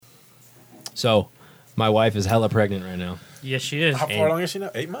So my wife is hella pregnant right now. Yes, she is. How far along is she now?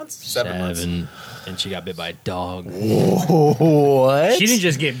 8 months? 7 months? And she got bit by a dog. What? She didn't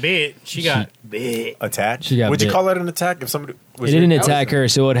just get bit. She got bit. Attack? She got Would you bit. call that an attack? If somebody It didn't attack her.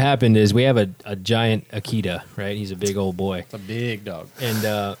 So what happened is we have a giant Akita, right? He's a big old boy. It's a big dog.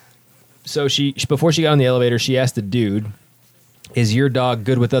 And so she before she got on the elevator, she asked the dude, "Is your dog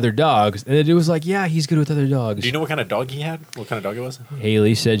good with other dogs?" And the dude was like, "Yeah, he's good with other dogs." Do you know what kind of dog he had? What kind of dog it was?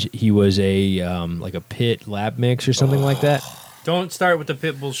 Haley said he was a like a pit lab mix or something like that. Don't start with the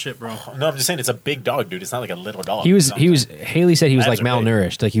pit bullshit, bro. No, I'm just saying it's a big dog, dude. It's not like a little dog. He was Haley said he was like Labs are big.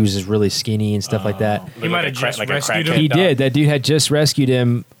 malnourished, like he was just really skinny and stuff like that. He might have just rescued him. He did. That dude had just rescued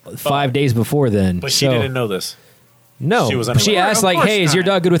him 5 days before then. But she So- didn't know this. No, She was she unaware. asked Of like, course "Hey, is your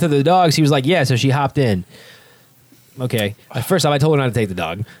not. dog good with other dogs?" He was like, "Yeah." So she hopped in. Okay. First off, I told her not to take the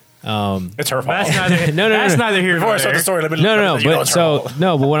dog. It's her fault. That's neither. No, That's no. neither here Before nor I start there. the story, let me No. let you know But it's her so fault.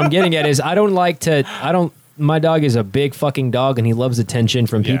 no. But what I'm getting at is I don't like to. I don't. My dog is a big fucking dog, and he loves attention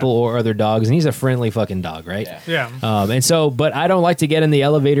from Yeah. people or other dogs, and he's a friendly fucking dog, right? Yeah. Yeah. And so, but I don't like to get in the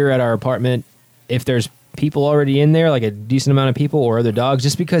elevator at our apartment if there's people already in there, like a decent amount of people or other dogs,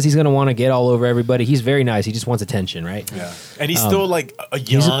 just because he's going to want to get all over everybody. He's very nice. He just wants attention, right? Yeah. And he's still like a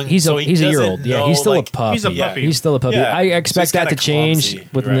He's young. he's so a, he he's a doesn't year old. Yeah, know, he's still like, a puppy. He's a puppy. He's still a puppy. Yeah. I So expect he's that to kinda change clumsy.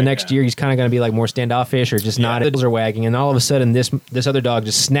 within the Right, next yeah. year. He's kind of going to be like more standoffish or just not. The tails are wagging, and all of a sudden, this other dog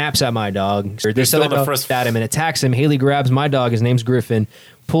just snaps at my dog. Or this still other on the dog first- at him and attacks him. Haley grabs my dog. His name's Griffin.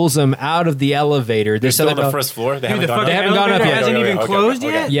 Pulls him out of the elevator. They're This still other on the dog, first floor. They Dude, haven't the gone fucking up. haven't gone up elevator yet. hasn't Okay, even okay, closed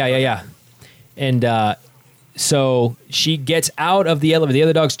okay. yet. Yeah. And so she gets out of the elevator. The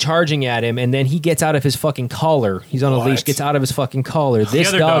other dog's charging at him, and then he gets out of his fucking collar. He's on a What? leash. Gets out of his fucking collar. This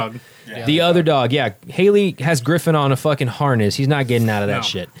other dog. dog. The other dog, yeah. Haley has Griffin on a fucking harness. He's not getting out of that No.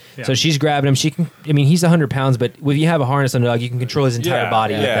 shit. Yeah. So she's grabbing him. She can. I mean, he's 100 pounds, but if you have a harness on a dog, you can control his entire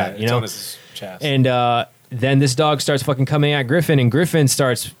body with that. You it's know. on his chest. And then this dog starts fucking coming at Griffin, and Griffin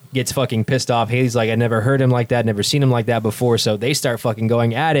gets fucking pissed off. Haley's like, I never heard him like that, never seen him like that before. So they start fucking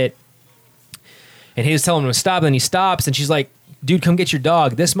going at it. And Haley's telling him to stop, and then he stops, and she's like, dude, come get your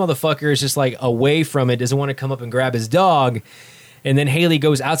dog. This motherfucker is just like away from it, doesn't want to come up and grab his dog. And then Haley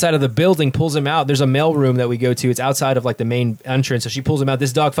goes outside of the building, pulls him out. There's a mail room that we go to. It's outside of like the main entrance. So she pulls him out.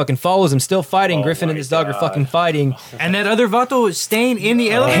 This dog fucking follows him, still fighting. Oh Griffin and my this dog are God. fucking fighting. And that other Vato is staying in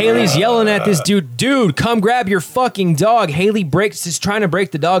the elevator. Haley's yelling at this dude, come grab your fucking dog. Haley is trying to break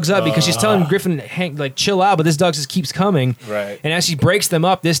the dogs up because she's telling Griffin, Hank, like, chill out, but this dog just keeps coming. Right. And as she breaks them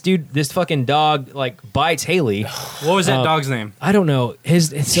up, this fucking dog, like, bites Haley. What was that dog's name? I don't know. So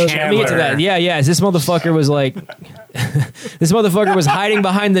let me get to that. Chandler. Yeah. This motherfucker was like, this motherfucker was hiding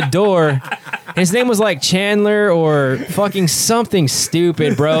behind the door. His name was like Chandler or fucking something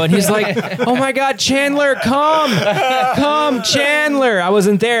stupid, bro. And he's like, oh my God, Chandler, come, Chandler. I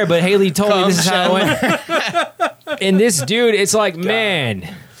wasn't there, but Haley told me this is how it went. And this dude, it's like, man,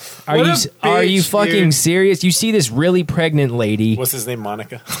 are What you a bitch, fucking dude. serious? You see this really pregnant lady, What's his name?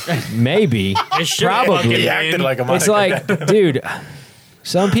 Monica. maybe, It should probably. fucking He acted been. like a Monica. It's like, dude,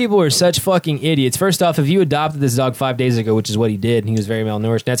 some people are such fucking idiots. First off, if you adopted this dog 5 days ago, which is what he did, and he was very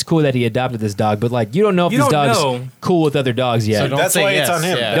malnourished, that's cool that he adopted this dog, but like, you don't know if You this don't dog's know. cool with other dogs yet. So don't That's say why yes. it's on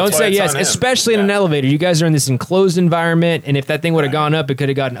him. Yeah. Don't That's say why it's yes, on him. especially in an Yeah. elevator. You guys are in this enclosed environment, and if that thing would have gone up, it could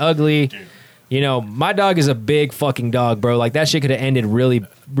have gotten ugly. You know, my dog is a big fucking dog, bro. Like, that shit could have ended really,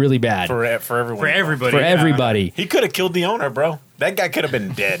 really bad for everyone. For everybody. for everybody. He could have killed the owner, bro. That guy could have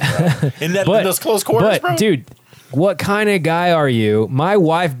been dead, bro. In But those close quarters, but bro. dude, what kind of guy are you? My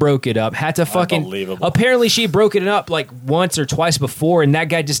wife broke it up. Had to fucking. Unbelievable. Apparently, she broke it up like once or twice before, and that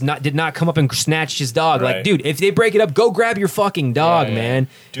guy just did not come up and snatch his dog. Like, Right. dude, if they break it up, go grab your fucking dog, Yeah, yeah. man.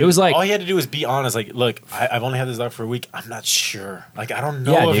 Dude, it was like, all he had to do was be honest. Like, look, I've only had this dog for a week. I'm not sure. Like, I don't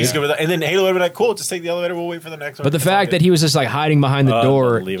know Yeah, if he's dude. good with that. And then Halo would be like, cool, just take the elevator. We'll wait for the next one. but the It's all fact good. that he was just like hiding behind the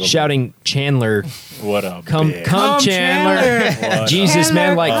door, Unbelievable. shouting, "Chandler, what a come, bitch. come, Chandler." Jesus,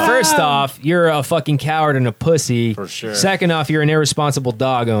 man. Like, first off, you're a fucking coward and a pussy. For sure. Second off, you're an irresponsible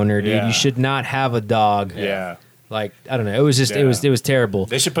dog owner, dude. Yeah. You should not have a dog. Yeah. Like, I don't know. It was just, Yeah. it was terrible.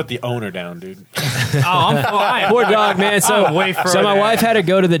 They should put the owner down, dude. Oh, I'm Poor dog, man. So, I'm way so further. my wife had to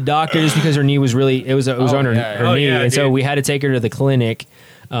go to the doctor just because her knee was really, it was on her, yeah, her yeah. knee, Oh, yeah, and so dude. we had to take her to the clinic.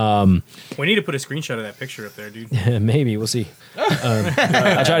 We need to put a screenshot of that picture up there, dude. Maybe we'll see.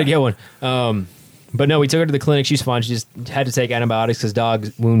 I tried to get one. But no, we took her to the clinic. She's fine. She just had to take antibiotics because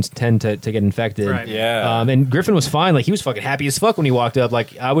dogs' wounds tend to get infected. Right. Yeah. And Griffin was fine. Like, he was fucking happy as fuck when he walked up.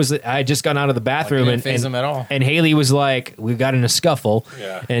 Like, I had just gotten out of the bathroom didn't faze him at all. and Haley was like, we got in a scuffle.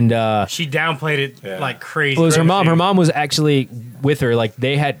 Yeah. And She downplayed it Yeah. like crazy. it was her mom. Her mom was actually with her. Like,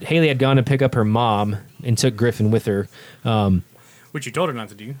 Haley had gone to pick up her mom and took Griffin with her. Which you told her not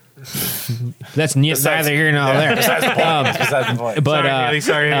to do. That's neither here nor there. Besides the point. But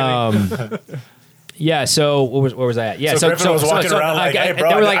Sorry, Haley. yeah, so where was I at? Yeah, So Griffin was walking around like, "Hey, bro,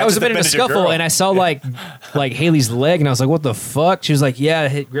 they were like, I I was a just bit in a defended your scuffle, girl." and I saw like Haley's leg, and I was like, what the fuck? She was like,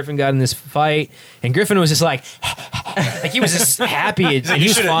 yeah, Griffin got in this fight, and Griffin was just like he was just happy, and he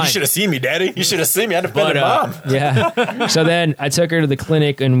was fine. You should have seen me, Daddy. You should have seen me. I defended Mom. Yeah. So then I took her to the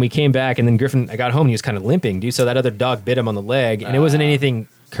clinic, and we came back, and then Griffin, I got home, and he was kind of limping, dude. So that other dog bit him on the leg, and it wasn't anything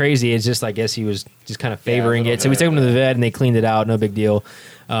crazy. It's just, I guess he was just kind of favoring it. So we took him to the vet, and they cleaned it out. No big deal.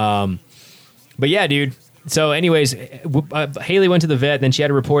 But yeah, dude. So anyways, Haley went to the vet, then she had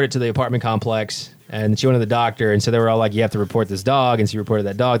to report it to the apartment complex, and she went to the doctor, and so they were all like, you have to report this dog, and she reported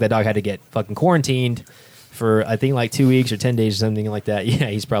that dog. That dog had to get fucking quarantined for, I think, like 2 weeks or 10 days or something like that. Yeah,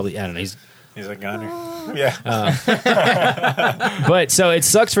 he's probably, I don't know, He's a gunner. Yeah. But so it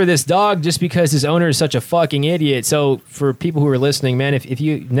sucks for this dog just because his owner is such a fucking idiot. So for people who are listening, man, if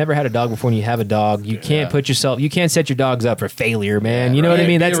you never had a dog before and you have a dog, you can't you can't set your dogs up for failure, man. You know what I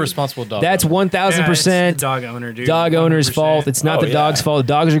mean? Be That's a responsible dog. That's owner. 1,000% dog owner, dude. dog owner's 100%. fault. It's not Oh, the dog's yeah. fault.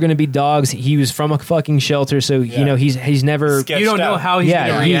 Dogs are going to be dogs. He was from a fucking shelter, so you know he's never. Sketched You don't know out. how he's Yeah,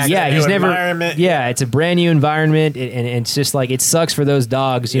 going to he's, react. yeah, to he's the never. environment. Yeah, it's a brand new environment, and it's just like it sucks for those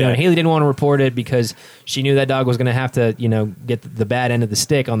dogs, you know. Yeah. And Haley didn't want to report it because she knew that dog was going to have to, you know, get the bad end of the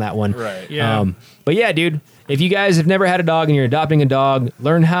stick on that one. Right. Yeah. But yeah, dude, if you guys have never had a dog and you're adopting a dog,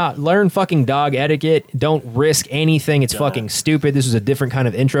 learn fucking dog etiquette. Don't risk anything. It's fucking stupid. This was a different kind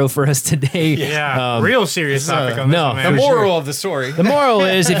of intro for us today. Yeah. Real serious topic on this no, one, for man. The sure. moral of the story. The moral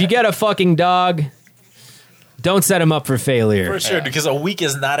is, if you get a fucking dog, don't set him up for failure. For sure, because a week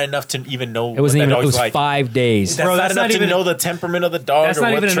is not enough to even know. It wasn't what even. that It was dog's like. 5 days. That's Bro, not that's enough not to even- know the temperament of the dog that's or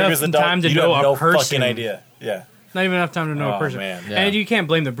not what even triggers the enough dog. time to you know have a no person. fucking idea. Yeah. Not even enough time to know Oh, a person. man. Yeah. And you can't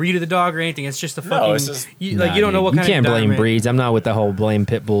blame the breed of the dog or anything. It's just a fucking. it's just- you Nah, don't know dude. what kind you can't of blame environment. breeds. I'm not with the whole blame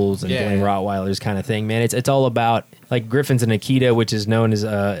pit bulls and Yeah. blame Rottweilers kind of thing, man. It's all about, like, Griffin's an Akita, which is known as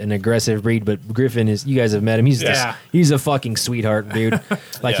an aggressive breed, but Griffin is, you guys have met him. He's a fucking sweetheart, dude.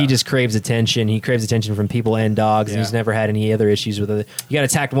 Like he Yeah. just craves attention. He craves attention from people and dogs, and he's never had any other issues with it. He got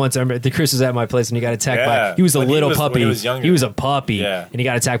attacked once. I remember the Chris was at my place and he got attacked by. He was a When he little was- when puppy. he was younger. He was a puppy, Yeah. and he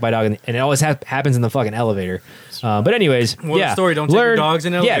got attacked by a dog, and it always happens in the fucking elevator. But anyways, Moral of the yeah, story, don't take your dogs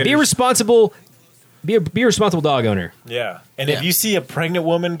in Yeah, be elevators. responsible. Be a responsible dog owner. Yeah. And if you see a pregnant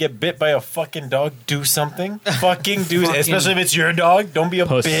woman get bit by a fucking dog, do something. Fucking do. Especially if it's your dog. Don't be a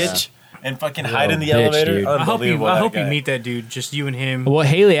Puss. bitch and fucking hide in the bitch, elevator. dude. I hope Unbelievable, I that hope you guy. meet that dude. Just you and him. Well,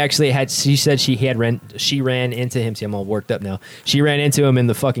 Haley actually she said she ran into him. See, I'm all worked up now. She ran into him in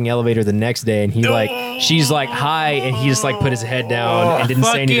the fucking elevator the next day, and she's like, hi, and he just like put his head down and didn't say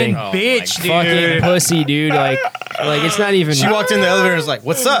Fucking anything. bitch, dude. Fucking pussy, dude. Like it's not even. She walked in the elevator and was like,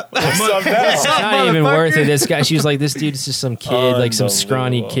 "What's up?" What's up now? It's not even worth it. This guy, she was like, this dude's just some kid, like some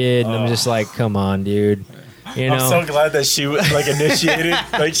scrawny kid, and I'm just like, come on, dude. You know, I'm so glad that she like initiated.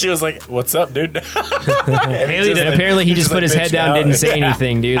 Like she was like, "What's up, dude?" Haley and did- apparently he just put his like, head bitch down, out. didn't say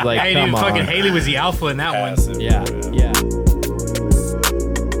anything, dude. Like, Hey, come dude, on. fucking Haley was the alpha in that one. Passive. Yeah, yeah.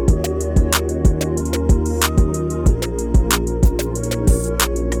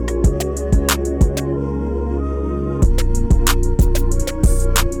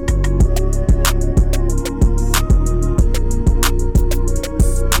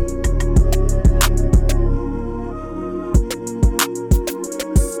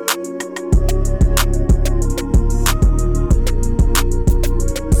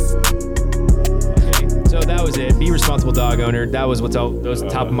 So that was it. Be responsible dog owner. That was that was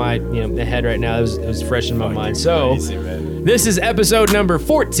top of my the head right now. It was fresh in my mind. So Crazy, man. this is episode number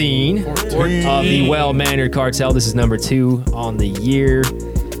 14 of the Well Mannered Cartel. This is number 2 on the year.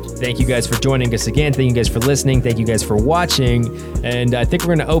 Thank you guys for joining us again. Thank you guys for listening. Thank you guys for watching. And I think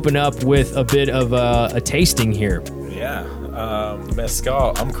we're going to open up with a bit of a tasting here. Yeah.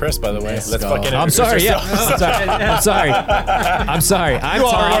 Mezcal. I'm Chris, by the way. Let's Mezcal. fucking. I'm introduce sorry. Yeah, yourself. I'm sorry. I'm sorry. I'm I'm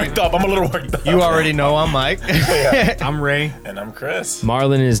Tom. worked up. I'm a little worked up. You already know I'm Mike. I'm Ray. And I'm Chris.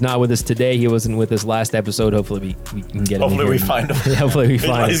 Marlon is not with us today. He wasn't with us last episode. Hopefully we can get him. Hopefully in we here. find him. Hopefully we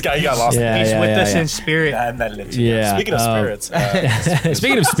find He him. got lost. Yeah, He's yeah, with yeah, us yeah. in spirit. I'm not legit. Yeah, Speaking of spirits,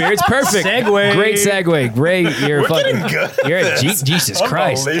 Speaking of spirits, perfect. Segue. Great segue. Great. You're We're fucking getting good. You're at Jesus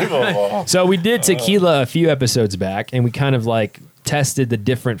Christ. Unbelievable. So we did tequila a few episodes back, and we kind of like tested the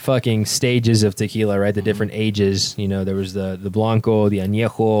different fucking stages of tequila, right? The different ages. You know, there was the blanco, the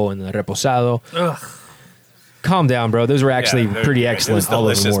añejo, and the reposado. Ugh. Calm down, bro. Those were actually they're pretty great. It excellent. was All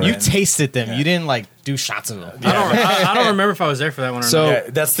of them delicious, were. man. You tasted them. You didn't like do shots of them. I don't remember if I was there for that one or So- not. Yeah,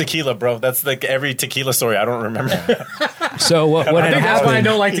 that's tequila, bro. That's like every tequila story. I don't remember. So what had I think that's why I happened?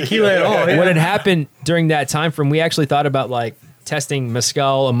 don't like tequila at all. What had happened during that time frame? We actually thought about like testing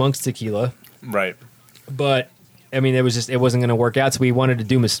mezcal amongst tequila, Right. but I mean, it wasn't going to work out, so we wanted to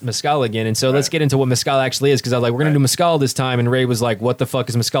do mezcal again. And so let's get into what mezcal actually is, because I was like, we're going to do mezcal this time, and Ray was like, what the fuck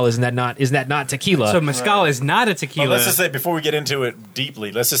is mezcal? Isn't that not tequila? So mezcal is not a tequila. Well, let's just say, before we get into it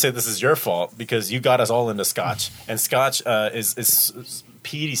deeply, let's just say this is your fault because you got us all into Scotch, and Scotch is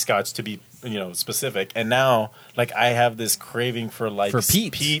peaty Scotch to be specific. And now, like, I have this craving for like For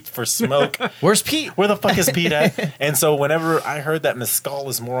peat. peat for smoke. Where's Pete? Where the fuck is Pete at? And so whenever I heard that mezcal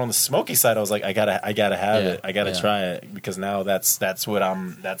is more on the smoky side, I was like, I gotta have it. I gotta try it because now that's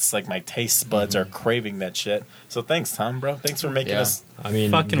like my taste buds are craving that shit. So thanks, Tom, bro. Thanks for making us I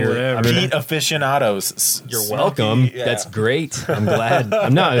mean, Fucking you're- whatever. I mean, Pete aficionados. you're Smoky, welcome. yeah. That's great. I'm glad.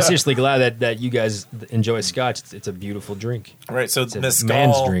 I'm seriously glad that you guys enjoy Scotch. It's a beautiful drink. Right. So a mezcal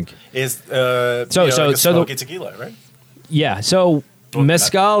man's drink. is So like a the- smoky tequila, right? Yeah. So Well,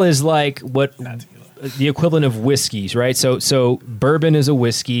 mezcal is like what Not tequila. the equivalent of whiskeys, right? So bourbon is a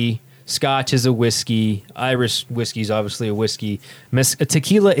whiskey, Scotch is a whiskey, Irish whiskey is obviously a whiskey.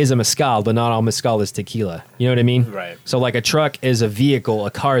 Tequila is a mezcal, but not all mezcal is tequila. You know what I mean? Right. So like a truck is a vehicle,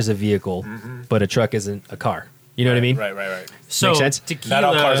 a car is a vehicle, but a truck isn't a car. You know what I mean? Right, right, right. So Makes sense? tequila Not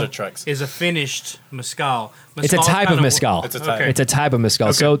all cars are trucks. is a finished mezcal. It's a Mezcal's type of kinda- mezcal. It's a type. Okay. It's a type of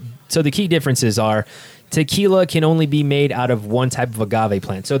mezcal. So the key differences are tequila can only be made out of one type of agave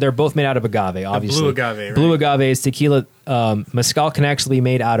plant. So they're both made out of agave, obviously. blue agave, right? Blue agave is tequila. Mezcal can actually be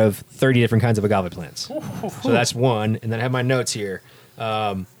made out of 30 different kinds of agave plants. So that's one. And then I have my notes here.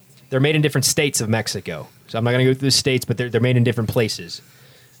 They're made in different states of Mexico. So I'm not going to go through the states, but they're made in different places.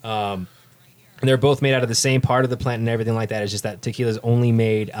 And they're both made out of the same part of the plant and everything like that. It's just that tequila is only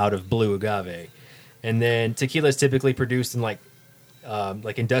made out of blue agave. And then tequila is typically produced in like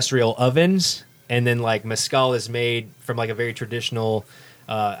industrial ovens, and then like mezcal is made from like a very traditional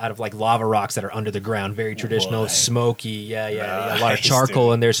out of like lava rocks that are under the ground, very traditional, What? smoky. Yeah, a lot of Nice, charcoal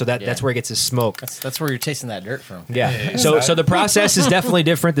dude. in there, so that's where it gets its smoke. That's where you're tasting that dirt from. Yeah. So the process is definitely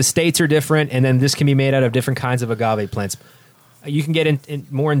different. The states are different, and then this can be made out of different kinds of agave plants. You can get in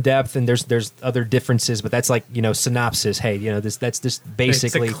more in depth, and there's other differences, but that's like synopsis. Hey, that's just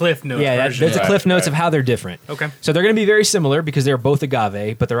basically Cliff Notes Yeah, version. there's the cliff notes of Right. how they're different. Okay. So they're going to be very similar because they're both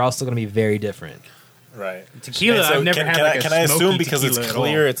agave, but they're also going to be very different. Right. Tequila, And so I've never can, had can like I, a can I assume smoky because it's tequila at all.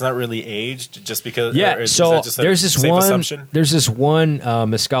 clear it's not really aged just because? Yeah. or is So that just a there's this safe one. assumption? There's this one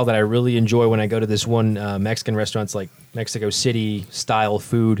mezcal that I really enjoy when I go to this one Mexican restaurant. It's like Mexico City style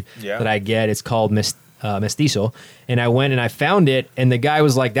food Yeah. that I get. It's called Mestizo, and I went and I found it, and the guy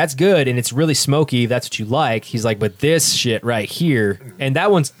was like, "That's good, and it's really smoky. If that's what you like." He's like, "But this shit right here, and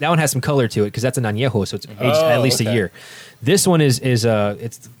that one has some color to it because that's an añejo, so it's aged at least a okay. year. This one is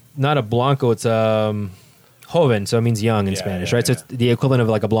it's not a blanco, it's joven, so it means young in Yeah, Spanish, yeah, right? So yeah. it's the equivalent of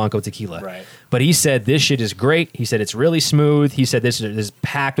like a blanco tequila, Right. But he said this shit is great. He said it's really smooth. He said this is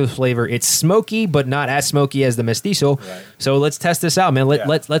packed with flavor. It's smoky, but not as smoky as the mestizo. Right. So let's test this out, man. Yeah.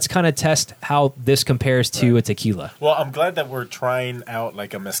 Let's kind of test how this compares to a tequila. Well, I'm glad that we're trying out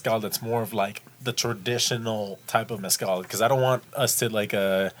like a mezcal that's more of like the traditional type of mezcal because I don't want us to like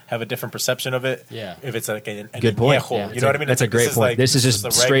have a different perception of it. Yeah. If it's like an Good point. añejo, Yeah. you know what I mean? That's a It's like, great this is point. like- This is just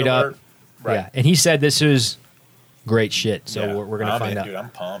a straight regular- up. Right. Yeah, and he said this is great shit. So Yeah. we're gonna I'm find in, out. Dude, I'm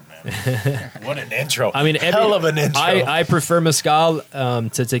pumped, man. What an intro! I mean, hell of an intro. I prefer mezcal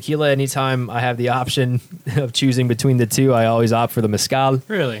to tequila. Anytime I have the option of choosing between the two, I always opt for the mezcal.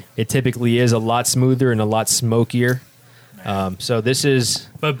 Really? It typically is a lot smoother and a lot smokier. So this is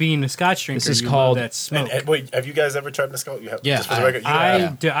But being a Scotch drinker, This is you called- love that smoke. And wait, have you guys ever tried mezcal? You have. Yeah, Just for the I- record,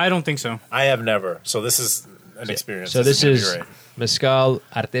 you have. I don't think so. I have never. So this is an experience. so this gonna be is great. mezcal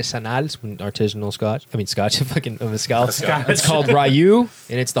artesanal, it's artisanal Scotch. I mean Scotch, fucking mezcal. Mezcal. It's called Ryu,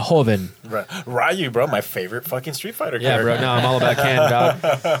 and it's the Joven. Ryu, bro, my favorite fucking Street Fighter Yeah, character. bro. No, I'm all about can,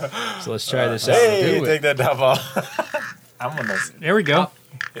 dog. So let's try this out. Hey, Do it. take that top off. I'm gonna. There we go.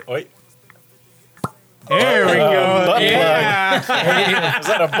 Wait. There we go. Butt Yeah. plug. Is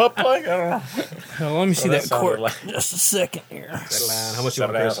that a butt plug? I don't know. Well, let me see that sounded cork. like- Just a second here. How much you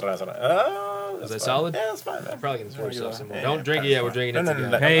want, Chris? Is that solid? Yeah, that's fine, man. Probably gonna pour yourself some more. Yeah, Don't drink it yet. We're drinking it No,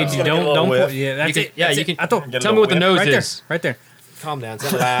 together. Hey, I'm just dude, gonna get a little don't whiff. pour. Yeah, that's You can- it. yeah, That's you it. can- I thought, Get a Tell me what the little nose right there, is. right there. Calm down.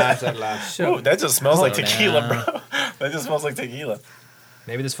 Relax. Ooh, that just smells like Slow tequila, down. bro. That just smells like tequila.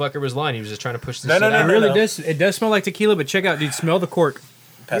 Maybe this fucker was lying. He was just trying to push this No, shit no, no, out. It really no. does. It does smell like tequila, but check out, dude. Smell the cork.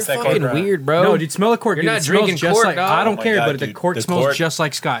 Pass You're that fucking cork around. weird, bro. No, dude, smell the cork. You're dude. not It smells drinking just cork, like, dog. I Oh don't my care, God, but the dude. cork The smells cork- just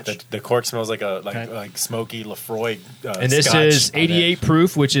like Scotch. The cork smells like Okay. like smoky Lefroy. And this Scotch. is 88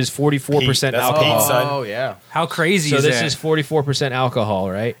 proof, which is 44% Pete, that's alcohol. Pete, son. Oh yeah. How crazy So is this that? is 44%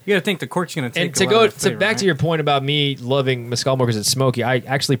 alcohol, right? You got to think the cork's going to take And a to lot go of to flavor, back right? to your point about me loving mezcal more because it's smoky, I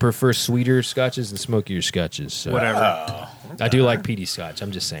actually prefer sweeter scotches and smokier scotches. So. Whatever. Oh, I do like peaty scotch.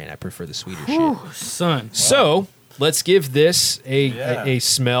 I'm just saying, I prefer the sweeter shit. Son. So let's give this Yeah. a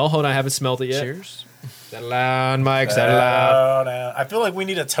smell. Hold on, I haven't smelled it yet. Cheers. Settle down, Mike. Settle down. I feel like we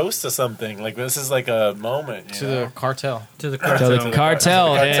need a toast to something. Like this is like a moment. To the cartel. To the So cartel. the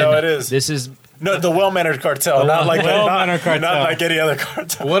cartel. Cartel and it is. This is No, the well-mannered cartel, not like well-mannered cartel. not like any other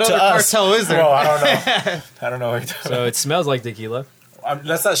cartel. What To other us. cartel is there? Well, I don't know. I don't know. so it smells like tequila.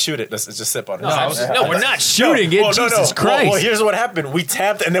 Let's not shoot it. Let's just sip on it. No, we're not shooting it. Well, Jesus Christ. Well, here's what happened. We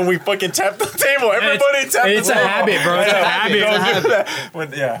tapped and then we fucking tapped the table. Everybody tapped. it's the a table. habit, bro. It's a habit. Don't do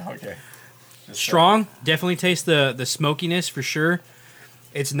that. Yeah. Okay. Strong. Definitely taste the smokiness for sure.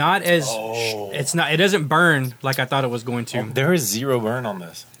 It's not as. It's not. It doesn't burn like I thought it was going to. There is zero burn on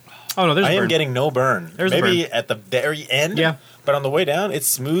this. Oh no, there's I am burn. getting no burn. There's a maybe burn. at the very end. Yeah. But on the way down, it's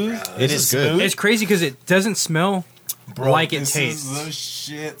smooth. It is good. smooth. It's crazy because it doesn't smell like it this tastes. Is the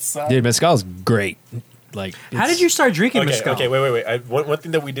shit, son. Dude, mezcal's great. Like, How did you start drinking Okay, mezcal? okay, wait. One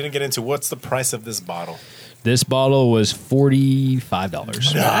thing that we didn't get into. What's the price of this bottle? This bottle was $45.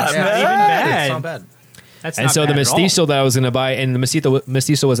 That's not even It's bad. not bad. That's And not so the bad at all. mestizo that I was going to buy, and the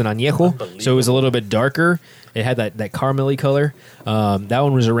mestizo was an añejo, so it was a little bit darker. It had that caramelly color. That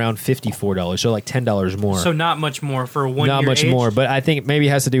one was around $54, so like $10 more. So not much more for 1 year Not much age? more, but I think maybe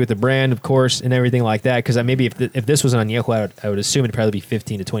it has to do with the brand, of course, and everything like that. Because maybe if this was an añejo, I would assume it'd probably be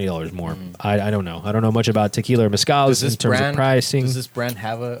 $15 to $20 more. I don't know. I don't know much about tequila or mezcal in terms of pricing. Does this brand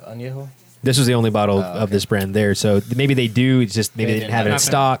have a añejo? This was the only bottle of this brand there, so maybe they do. It's just maybe they didn't have it in have it.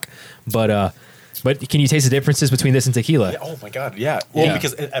 stock. But can you taste the differences between this and tequila? Yeah, oh my god, yeah. Well, Yeah.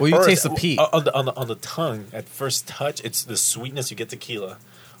 because at Well, you first, taste the peat. on the tongue at first touch. It's the sweetness you get tequila.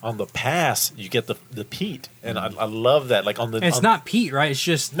 On the pass, you get the peat, and I love that. Like on the, And it's not peat, right? It's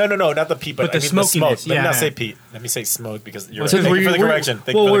just No, not the peat, but But the I mean the smoke. smokiness, Let me yeah. not say peat. Let me say smoke because you're Because right. Thank you for the correction.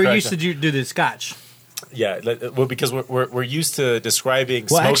 Thank you for the we're correction. used to do the scotch. Yeah, well, because we're used to describing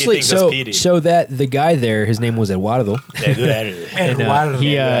Well, smoky actually, things as peaty. so that the guy there, his name was Eduardo. And,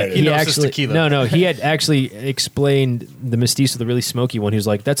 he He knows his actually tequila. he had actually explained the mestizo, the really smoky one. He was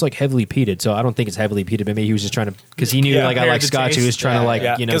like, "That's like heavily peated." So I don't think it's heavily peated, but maybe he was just trying to because he knew Yeah. like I Compare like the scotch. He was taste. trying to like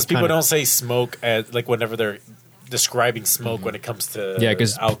yeah, you know because people kinda- don't say smoke as like whenever they're describing smoke when it comes to yeah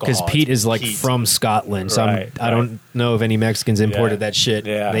because alcohol. peat is like Peat. from Scotland. So Right, I don't know if any Mexicans imported Yeah. that shit.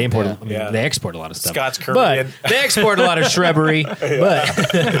 Yeah. They imported. Yeah. I mean, Yeah. they export a lot of stuff. Scotch but Korean. they export a lot of shrubbery.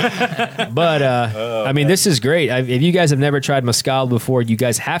 But I mean, this is great. If you guys have never tried mezcal before, you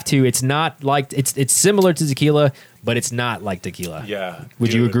guys have to. It's not like it's similar to tequila, but it's not like tequila. Yeah,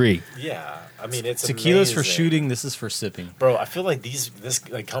 Would you dude. agree? Yeah, I mean it's Tequila's for amazing. shooting. This is for sipping. Bro, I feel like this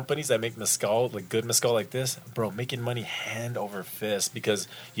like companies that make mezcal, like good mezcal like this, bro, making money hand over fist because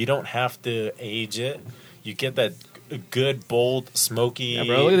you don't have to age it. You get that good, bold, smoky. Yeah,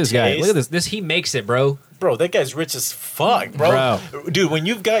 bro. Look at this guy. taste. Look at this. He makes it, bro. Bro, that guy's rich as fuck, bro. Dude, when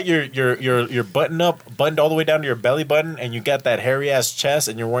you've got your button up, buttoned all the way down to your belly button, and you got that hairy ass chest,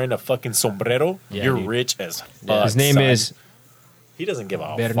 and you're wearing a fucking sombrero, Yeah, you're dude. rich as fuck. His name son. is He doesn't give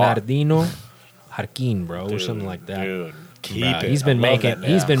a fuck. Bernardino Jarquin, bro, or Dude, something like that. Dude, keep Bruh, it. He's been I love making that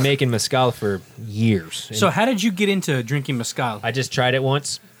he's now. been making mezcal for years. So how did you get into drinking mezcal? I just tried it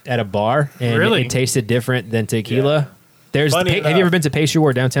once at a bar, and Really? it tasted different than tequila. Yeah. There's Funny have you enough- ever been to Pastry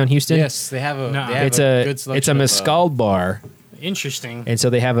War downtown Houston? Yes, they have a. No. They have It's a a good it's selection a of, mezcal bar, Interesting. and so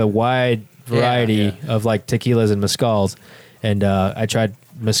they have a wide variety yeah. of like tequilas and mezcals. And I tried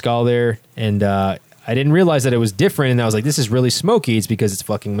mezcal there, and I didn't realize that it was different. And I was like, "This is really smoky." It's because it's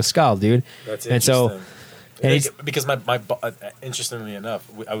fucking mezcal, dude. That's and interesting. so and Like, it's- because interestingly enough,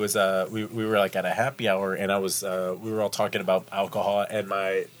 I was we were like at a happy hour, and I was we were all talking about alcohol, and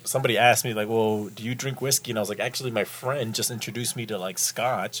somebody asked me like, "Well, do you drink whiskey?" And I was like, "Actually, my friend just introduced me to like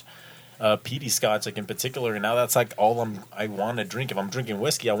Scotch, peaty Scotch, like in particular, and now that's like all I want to drink. If I'm drinking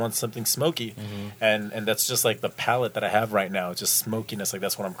whiskey, I want something smoky, and that's just like the palate that I have right now, just smokiness. Like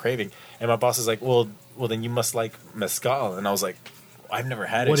that's what I'm craving." And my boss is like, "Well, then you must like mezcal," and I was like, I've never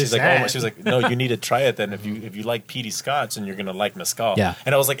had it. What She's is like, that? oh, she was like, no, you need to try it then. If you like peaty Scotch, then you're gonna like mezcal. Yeah.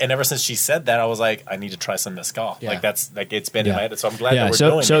 And I was like, and ever since she said that, I was like, I need to try some mezcal. Yeah. Like that's like it's been in Yeah. my head. So I'm glad Yeah, that we're so-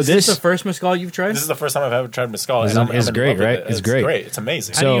 doing so this. this- Is this the first mezcal you've tried? This is the first time I've ever tried mezcal. It's- and I'm it's in great, love with right? it. It's great. It's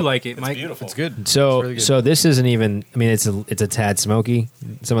amazing. How do So- you like it, It's Mike? beautiful. It's good. So It's really good. so this isn't even. I mean, it's a tad smoky.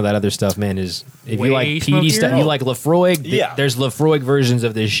 Some of that other stuff, man, is if Way you like peaty smokier? stuff, you like Lafroig. Yeah. There's Lafroig versions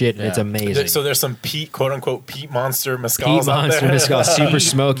of this shit, and it's Yeah. amazing. So there's some peat, quote unquote, peat monster mezcals Peat out Monster there. mezcal, super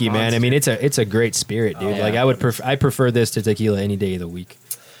smoky, man. I mean, it's a great spirit, dude. yeah. Like I prefer this to tequila any day of the week.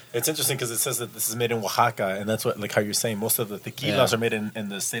 It's interesting because it says that this is made in Oaxaca, and that's what, like how you're saying, most of the tequilas Yeah. are made in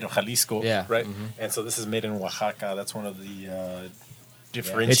the state of Jalisco, Yeah. right? And so this is made in Oaxaca. That's one of the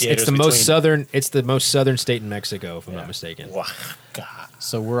differentiators. It's the between, most southern. It's the most southern state in Mexico, if I'm not mistaken. Wow, God.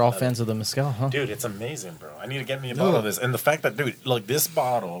 So we're all fans of the mezcal, huh? Dude, it's amazing, bro. I need to get me a bottle of this. And the fact that, dude, like this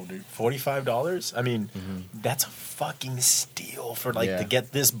bottle, dude, $45. I mean, that's a fucking steal for like to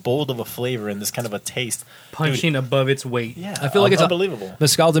get this bold of a flavor and this kind of a taste. Punching above its weight. Yeah, I feel like it's unbelievable.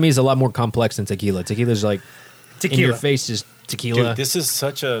 Mezcal to me is a lot more complex than tequila. Tequila's like in your Tequila. face, just tequila. Dude, this is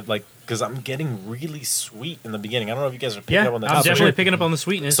such a like because I'm getting really sweet in the beginning. I don't know if you guys are picking Yeah, up on that. I'm top. definitely picking up on the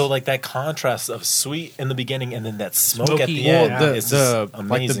sweetness. So like that contrast of sweet in the beginning and then that smoke at Smoky. the Well, end is just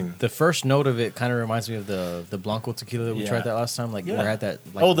amazing. Like the first note of it kind of reminds me of the Blanco tequila that we tried that last time. Like we're at that.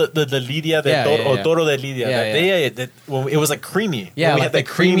 Like, the Lidia, Yeah, Toro, yeah. Toro de Lidia. Yeah, Well, it was like creamy. yeah, When we like had the that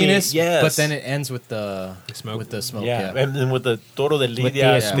creamy- creaminess. yes. But then it ends with the Smoke. With the smoke. Yeah, Yeah. and then with the Toro de the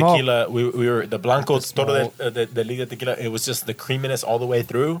Lidia smoke. tequila, we were the Blanco Toro smoke. de Lidia tequila. It was just the creaminess all the way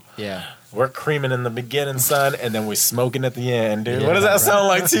through. Yeah. We're creaming in the beginning, son, and then we're smoking at the end, dude. Yeah, What does that sound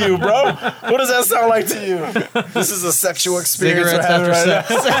like to you, bro? What does that sound like to you? This is a sexual experience we're Cigarettes having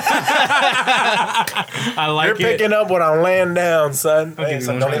after right now. I You're like it. picking up what I'm laying down, son. Okay, Hey,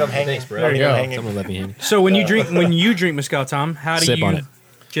 son, you don't want leave them some? hanging. Thanks, bro. Don't leave There you them go. hanging. Someone let me in. So when you drink mezcal, Tom, how do Sip you on it.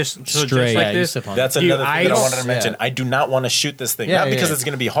 just Straight. like Yeah, you this? sip on That's Do you another thing that I ice? wanted to mention. Yeah. I do not want to shoot this thing. Yeah, Not because yeah. it's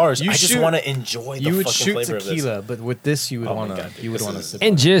going to be harsh. You I just shoot- want to enjoy the You would fucking shoot flavor of this. tequila, but with this you would Oh my want God, to dude, this is- sip.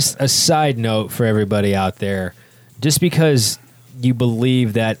 And just a side note for everybody out there, just because you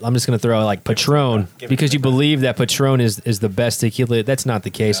believe that, I'm just going to throw out like Patron, Give it because to you me, bro. believe that Patron is the best tequila. That's not the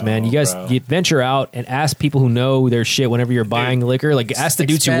case, man. You guys bro. you venture out and ask people who know their shit whenever you're buying liquor. Like ask the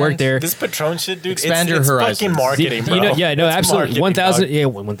dudes who work there. This Patron shit, dude, Expand it's your horizons. fucking marketing, You bro. know, yeah, no, It's absolutely. marketing, 1,000. dog. Yeah,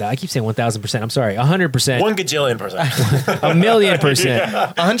 1,000. I keep saying 1,000%. I'm sorry, 100%, 1 gajillion percent.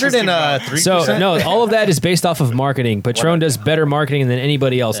 1,000,000%. 103%. So no, all of that is based off of marketing. Patron does better marketing than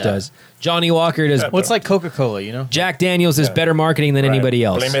anybody else does. Johnny Walker does. Well, it's like Coca-Cola, you know? Jack Daniels is better marketing than anybody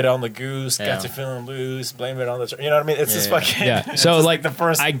else. Blame it on the goose. Yeah. Got you feeling loose. Blame it on the. You know what I mean? It's just Yeah. fucking. Yeah. it's So just like the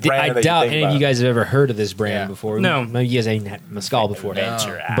first. I brand that you doubt think any of you about. guys have ever heard of this brand Yeah. before. No. Maybe you guys ain't had mezcal before.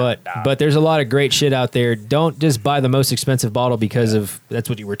 Venture out, But dog. but there's a lot of great shit out there. Don't just buy the most expensive bottle because of that's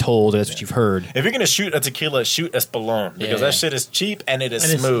what you were told. That's what you've heard. If you're gonna shoot a tequila, shoot Espolón because Yeah, that yeah. shit is cheap and it is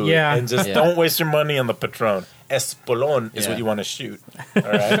And it's- smooth. yeah. And just Yeah. don't waste your money on the Patron. Espolón is Yeah. what you want to shoot. All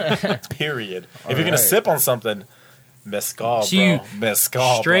right. Period. If you're gonna right. sip on something, mezcal, So bro. you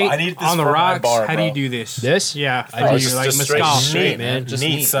Mezcal, Straight bro. I need this on the for my rocks. bar, How do you bro. do this? This? Yeah, I I just- do like straight mezcal. neat, man. Just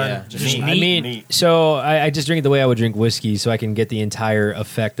neat, neat, son. yeah. Just Just neat. I mean, neat. so I just drink it the way I would drink whiskey, so I can get the entire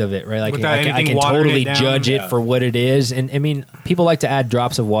effect of it, right? Like Without I can anything watering totally it down. judge it Yeah. for what it is. And I mean, people like to add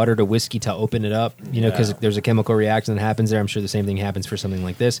drops of water to whiskey to open it up, you know, because Yeah. there's a chemical reaction that happens there. I'm sure the same thing happens for something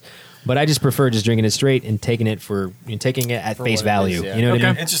like this. But I just prefer just drinking it straight and taking it taking it at For face what it value. is, yeah. You know what I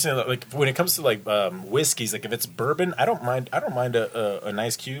Okay. mean? Interesting. Like when it comes to like whiskeys, like if it's bourbon, I don't mind. I don't mind a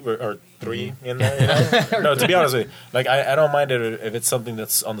nice cube or 3 in there. You know? No, to be honest with you, like I don't mind it if it's something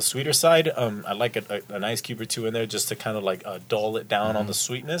that's on the sweeter side. I like a nice cube or 2 in there just to kind of like dull it down on the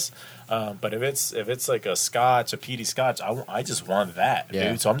sweetness. But if it's like a scotch, a peaty scotch, I just want that,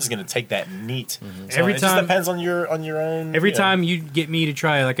 Yeah. dude. So I'm just gonna take that neat. So Every it just time- depends on your own. Every you know. time you get me to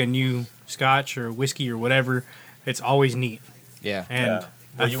try like a new scotch or whiskey or whatever, it's always neat. Yeah. And Yeah.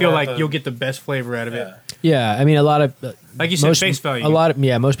 Well, I you feel want like the- you'll get the best flavor out of it. Yeah. Yeah, I mean, a lot of Like you said, face value. A lot of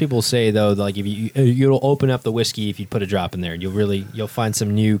most people say though, like if you'll open up the whiskey if you put a drop in there, you'll find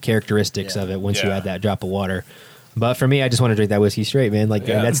some new characteristics of it once you Yeah. add that drop of water. But for me, I just want to drink that whiskey straight, man. Like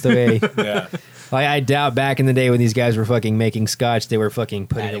Yeah. that's the way. Yeah. Like, I doubt back in the day when these guys were fucking making scotch, they were fucking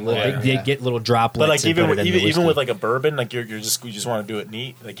putting Adding a little. water, They yeah. get little droplets. But like and put it in the even whiskey. with like a bourbon, like you just want to do it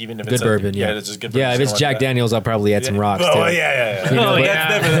neat. Like even if good it's bourbon, yeah, it's just good. Bourbon, yeah. If you it's just Jack wanna do that. Daniels, I'll probably add some rocks Oh too. yeah. You know, Oh, but-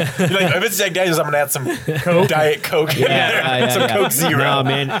 yeah. Like if it's Jack Daniels, I'm gonna add some Diet Coke. in there. Some Coke Zero. No,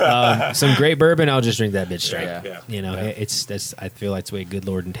 man, some great bourbon. I'll just drink that bitch straight. Yeah. You know, Yeah. I feel like it's the way good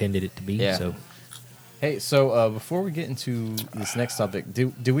Lord intended it to be. Yeah. So Hey, so before we get into this next topic,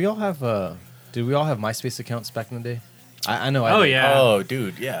 do we all have MySpace accounts back in the day? I know. I Oh did. yeah. Oh,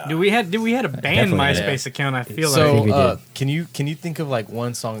 dude, yeah. We had a banned Definitely, MySpace account. I feel So think we like did. can you think of like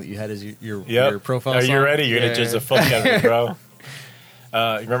one song that you had as your Yep. profile? Are song? you ready? You're gonna Yeah. judge the fuck out of me, bro.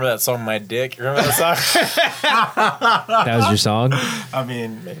 You remember that song, "My Dick"? You remember that song? that was your song. I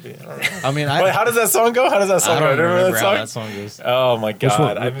mean, maybe. I don't know. I mean, Wait, how does that song go? How does that I song don't go? remember how that song? that song goes. Oh my Which one?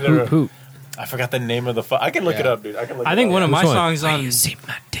 god! I've Who? never. I forgot the name of the. I can look Yeah. it up, dude. I can look. I it think up. one of my Which one? songs on See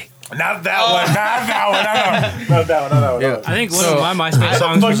my dick. Not that one. Not that one. Not that one. Yeah. I think one of my MySpace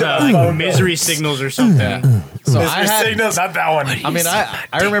songs was like Misery Signals or something. Yeah. So I had, Signals, not that one. I mean,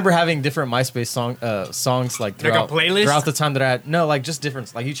 I remember having different MySpace songs like throughout, playlist? throughout the time that I had. No, like just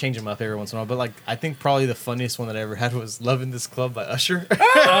different. Like you change them up every once in a while. But like I think probably the funniest one that I ever had was "Loving This Club" by Usher.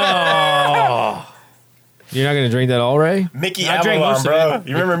 You're not gonna drink that all, Ray? Mickey I drank Avalon, most of bro.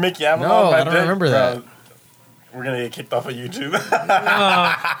 You remember Mickey Avalon? No, I back don't then? remember that. We're gonna get kicked off of YouTube.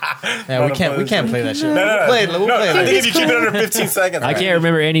 Yeah, we can't play that shit. No. We'll play it. We'll play I it. think if you keep it under 15 seconds. I can't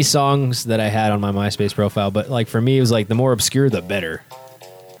remember any songs that I had on my MySpace profile, but like for me, it was like the more obscure, the better.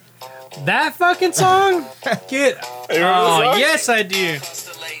 That fucking song? Get. Oh, yes, I do.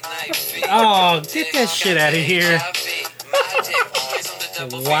 Oh, get that shit out of here.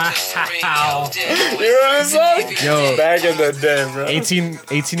 Wow. You remember this song? Yo, Back in the day, bro.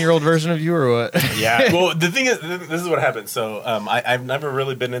 18-year-old version of you or what? Yeah. Well, the thing is, this is what happened. So, I've never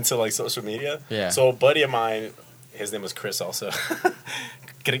really been into like social media. Yeah. So, a buddy of mine, his name was Chris, also.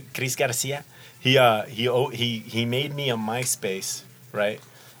 Chris Garcia. He made me a MySpace, right?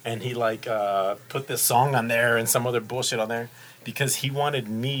 And he like put this song on there and some other bullshit on there because he wanted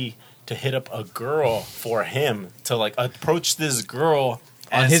me to hit up a girl for him to like approach this girl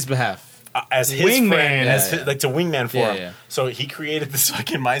On his behalf. as his Wingman. friend, Yeah, yeah. like to wingman for Yeah, him. yeah. So he created this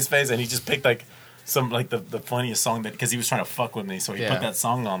fucking MySpace, and he just picked like some like the funniest song that because he was trying to fuck with me. So he Yeah. put that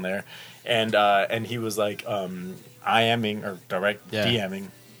song on there, and he was like IMing or direct Yeah. DMing.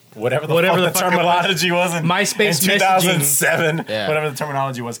 Whatever the fuck fuck it the terminology was in MySpace in messaging. 2007, Yeah. whatever the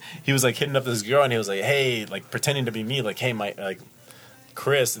terminology was, he was like hitting up this girl, and he was like, "Hey," like pretending to be me, like, "Hey, my like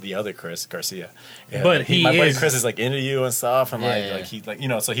Chris, the other Chris Garcia, yeah, But like, he my buddy is- Chris is like into you and stuff, and Yeah, yeah. like he like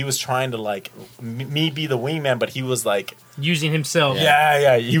so he was trying to like me be the wingman, but he was like, Using himself.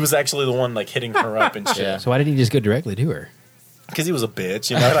 yeah, he was actually the one like hitting her up and shit." Yeah. So why didn't he just go directly to her? Because he was a bitch,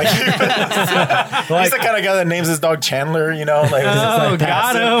 you know. Like, he's the kind of guy that names his dog Chandler, you know. Like, Oh,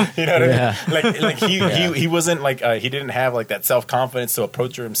 got him. You know what Yeah. I mean? Like he wasn't like he didn't have like that self confidence to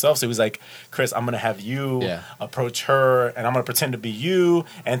approach her himself. So he was like, "Chris, I'm gonna have you Yeah. approach her, and I'm gonna pretend to be you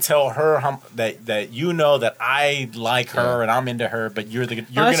and tell her that you know that I like her and I'm into her, but you're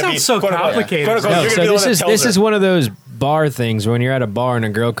that gonna be sounds so quote, unquote, complicated. quote, unquote, No, you're so gonna be the this one that is tells this her. is one of those bar things when you're at a bar and a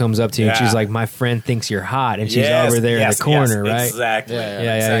girl comes up to you and Yeah. she's like, "My friend thinks you're hot," and she's Yes, over there yes, in the corner, yes, right? Exactly. Yeah,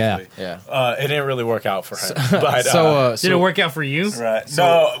 yeah, exactly. yeah. It didn't really work out for him. But, Did it work out for you? Right.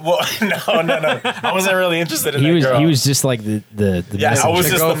 No, well, no. I wasn't really interested in He that was girl. he was just like the Yeah, messenger. I was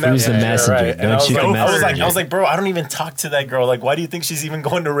just the He was the messenger. Right. And I Don't was shoot like, the I was messenger. like, bro, I don't even talk to that girl. Like, why do you think she's even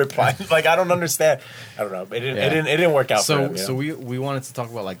going to reply? Like, I don't understand. I don't know. It didn't work out for him. So we wanted to talk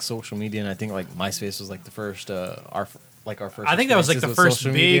about like social media, and I think like MySpace was like the first our first. I think that was like the experiences first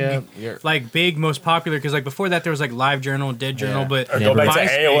with big, social media. like big, most popular. Because like before that, there was like Live Journal, Dead Journal, Yeah. but Or go back to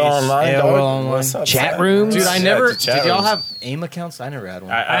MySpace- AOL Online. AOL dog. Online. What's up, Chat man? rooms? Dude, I Yeah, never. to chat Did y'all rooms. have AIM accounts? I never had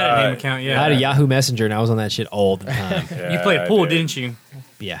one. I had a name account. I had a Yeah, Yahoo Messenger and I was on that shit all the time. Yeah, you played I pool, did. didn't you?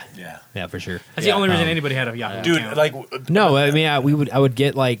 yeah, Yeah. for sure. That's Yeah. the only reason anybody had a Yahoo Dude, account. like, No, I mean, I would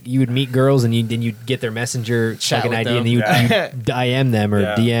get like you would meet girls and then you'd get their messenger Chat fucking with ID and them. you'd IM them or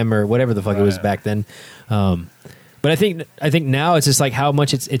Yeah. DM or whatever the fuck it was Right. back then. But I think now it's just like how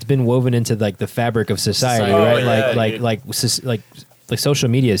much it's been woven into like the fabric of society, Society. right? Oh, yeah, dude. Like social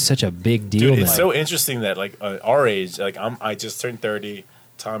media is such a big deal dude, now. it's so interesting that like our age, like I just turned 30.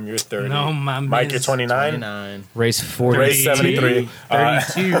 Tom, you're 30. No, my Mike, man you're is 29. 29. Race 40. Race 73.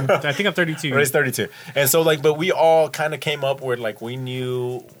 32. I think I'm 32. Race 32. And so, like, but we all kind of came up where, like, we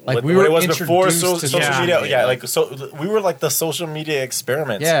knew Like, what, we what were it was before introduced to social social media. media. Yeah, like, so we were like the social media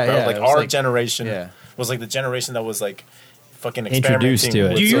experiments. Yeah, bro. yeah, Like, it was our like- generation yeah. was like the generation that was like fucking Introduced experimenting to it.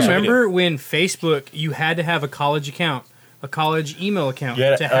 with Do you social remember media. when Facebook, you had to have a college account, a college email account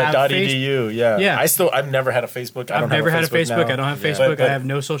Yeah, to have .edu. Yeah, Yeah. I've never had a Facebook. I I've don't never have had a Facebook. now. I don't have Yeah. Facebook. But- I have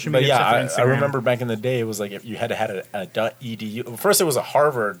no social But media yeah, except for I Instagram. remember back in the day, it was like if you had to have a .edu. First, it was a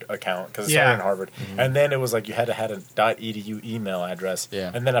Harvard account because it started Yeah. in Harvard, and then it was like you had to have a .edu email address.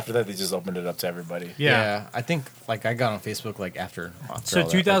 Yeah. And then after that, they just opened it up to everybody. Yeah. I think like I got on Facebook like after So all that, like, when it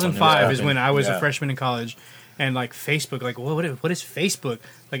was 2005 is when I was Yeah. a freshman in college, and like Facebook, like what is Facebook?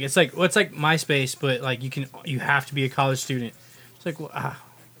 Like it's like MySpace, but like you have to be a college student. It's like nah,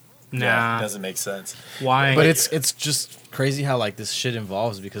 Yeah, it doesn't make sense. why? But it's just crazy how like this shit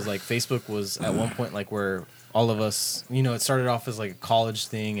evolves because like Facebook was at one point like where all of us, you know, it started off as like a college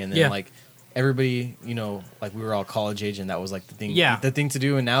thing and then Yeah. like everybody, you know, like we were all college age and that was like the thing Yeah. to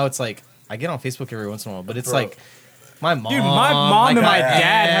do, and now it's like I get on Facebook every once in a while, but it's Bro. like My mom, Dude, my mom and my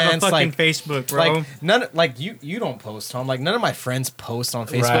dad have a parents, fucking like, Facebook, bro. Like none, like you don't post, Tom. Like none of my friends post on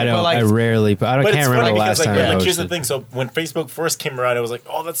Facebook. I don't. But like, I rarely. But I But can't it's remember funny the because last time I like here's the posted. thing. So when Facebook first came around, it was like,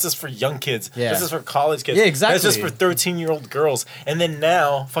 oh, that's just for young kids. Yeah. This is for college kids. Yeah, exactly. That's just for 13-year-old girls. And then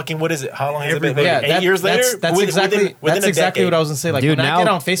now, fucking, what is it? How long has it been? Everybody- Maybe 8 years later. That's exactly within a exactly decade. what I was gonna say. Like Dude, when now- I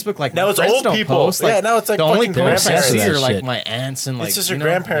get on Facebook, like now my it's friends old don't people. post. Like, Yeah, now it's like the only fucking people I grandparents see and are like shit. my aunts and like It's just your you know,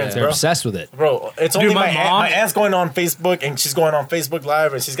 grandparents, They're bro. obsessed with it. Bro, it's Dude, only my mom- my aunt's going on Facebook and she's going on Facebook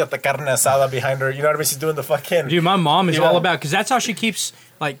Live and she's got the carne asada behind her. You know what I mean? She's doing the fucking Dude, my mom is You all know? about, because that's how she keeps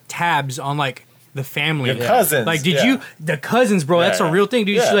like tabs on like the family. Your cousins. Like, did Yeah. you the cousins, bro? Yeah, That's a yeah. real thing,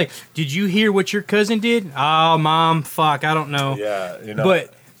 dude. Yeah. She's like, did you hear what your cousin did? Oh, mom, fuck, I don't know. Yeah, you know.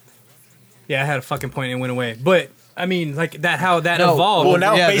 But yeah, I had a fucking point and it went away. But I mean, like that, how that No, evolved. well,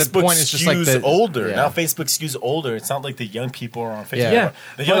 now Yeah, the Facebook point is just like skews the- older. yeah. Now Facebook skews older. It's not like the young people are on Facebook. Yeah. Yeah. The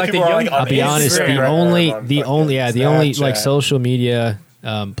But young like the people are young- like on I'll be honest. Instagram, The right? only, On the only, fucking the only like Snapchat. social media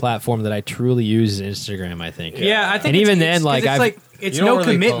platform that I truly use is Instagram. I think. yeah, I think. And it's- even it's- then, like, 'cause it's I've- like it's You don't no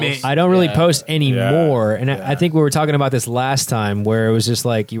really commitment. post. I don't really Yeah. post anymore, and Yeah. I think we were talking about this last time, where it was just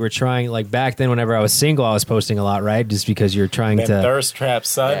like you were trying. Like back then, whenever I was single, I was posting a lot, right? Just because you're trying Man, to. thirst trap,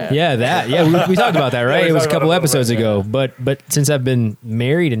 son. Yeah, that. Yeah, we talked about that, right? we It was a talked couple about it, episodes yeah. ago. But since I've been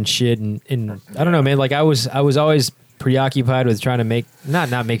married and shit, and I don't know, man. Like I was always preoccupied with trying to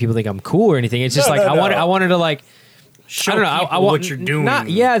not make people think I'm cool or anything. It's just No, like no, no. I wanted to like. Show I don't know. I people want what you're doing.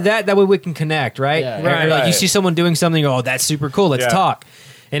 That way we can connect, right? Yeah. Or, like you Right. see someone doing something, oh, that's super cool. Let's Yeah. talk.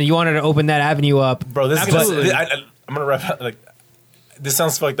 And you wanted to open that avenue up, Bro, this Absolutely. is I'm gonna wrap like this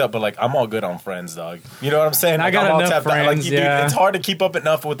sounds fucked up, but like I'm all good on friends, dog. You know what I'm saying? I Like, got I'm all enough tapped out. Like, friends, dude, yeah. it's hard to keep up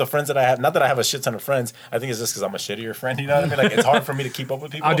enough with the friends that I have. Not that I have a shit ton of friends. I think it's just because I'm a shittier friend. You know what I mean? Like it's hard for me to keep up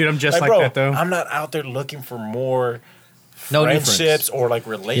with people. Oh, dude, I'm just like bro, that, though. I'm not out there looking for more No new friendships or like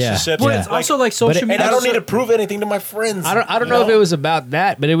relationships. But Yeah. it's also like social But it- media. and I don't need to prove anything to my friends. I don't you know if it was about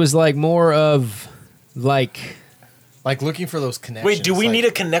that, but it was like more of like looking for those connections. Wait, do we like, need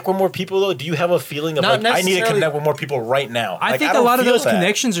to connect with more people though? Do you have a feeling of Not like I need to necessarily- connect with more people right now? I Like, think a don't lot of feel those that.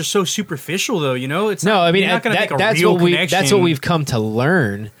 connections are so superficial, though. You know, it's no. not, I mean you're not going to that, make a that's real what connection. that's what we've come to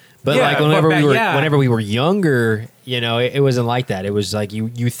learn. But Yeah, like but whenever back- we were younger, you know, it wasn't like that. It was like you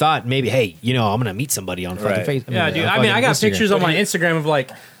thought maybe, hey, you know, I'm gonna meet somebody on fucking Right. Facebook. Yeah, dude. I mean, I got pictures on my Instagram of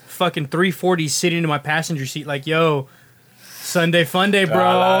like fucking 340 sitting in my passenger seat, like, yo, Sunday fun day, bro.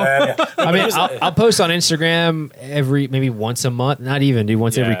 I mean, I'll post on Instagram maybe once a month. Not even, dude.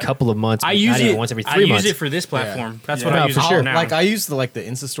 Once every Yeah. couple of months. I not use even it once every I 3 use months. it for this platform. That's what Yeah. I No, use for it sure. for now. Like I use the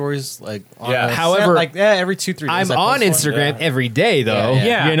Insta stories like on Yeah. However, like every 2-3 days. I'm I on post one. Instagram every day, though. Yeah,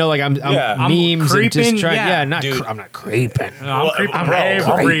 yeah. You know, like I'm Yeah. I'm memes and creeping, just trying. yeah. Yeah, not. Dude. I'm not creeping. No, I'm creeping bro,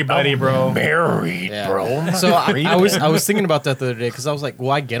 everybody, bro. Married, Yeah. bro. So I was thinking about that the other day because I was like,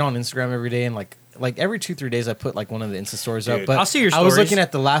 well, I get on Instagram every day and like every 2-3 days I put like one of the Insta stories up. Dude. But I'll see your I was stories. looking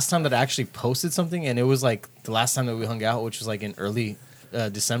at the last time that I actually posted something, and it was like the last time that we hung out, which was like in early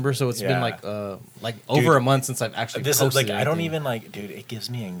December. So it's been Yeah. like over Dude, a month since I've actually This posted. is like I don't anything. even like, dude. It gives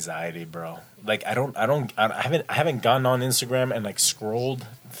me anxiety, bro. Like I haven't gone on Instagram and like scrolled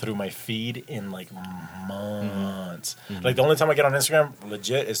through my feed in like months. Mm-hmm. Like the only time I get on Instagram,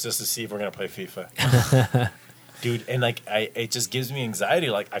 legit, is just to see if we're gonna play FIFA. Dude, and like it just gives me anxiety.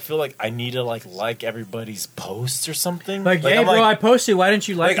 Like I feel like I need to like everybody's posts or something. Like, hey, I'm bro, I posted. Why didn't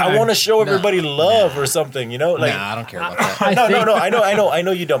you like I mine? want to show everybody love or something, you know? Like Nah, I don't care about that. no, I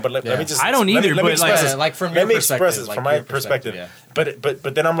know you don't. But let me just. I don't let me- either, let me but, like, express this. like, from let your me express perspective, this like, from my your perspective, perspective.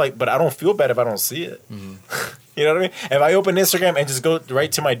 But then I'm like, but I don't feel bad if I don't see it. You know what I mean? If I open Instagram and just go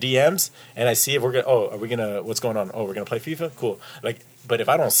right to my DMs and I see if we're gonna, are we gonna, what's going on? Oh, we're gonna play FIFA? Cool. Like, but if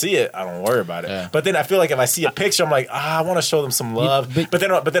I don't see it, I don't worry about it. Yeah. But then I feel like if I see a picture, I'm like, I want to show them some love. but- But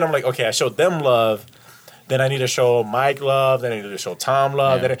then I'm like, okay, I showed them love. Then I need to show Mike love. Then I need to show Tom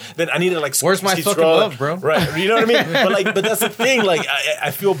love. Yeah. Then I need to like. Where's my keep fucking scrolling. love, bro? Right. You know what I mean? But that's the thing. Like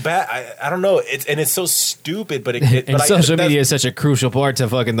I feel bad. I don't know. It's so stupid. But And but social that's- media is such a crucial part to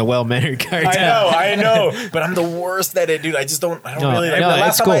fucking the well-mannered cartel. I know. But I'm the worst at it, dude. I don't No, really. no,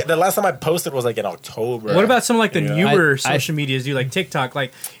 it's cool. The last time I posted was like in October. What about some like the Yeah. newer I- social medias, dude? Like TikTok,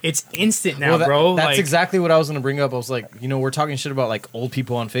 like it's instant now, Well, bro. That's like, exactly what I was going to bring up. I was like, we're talking shit about like old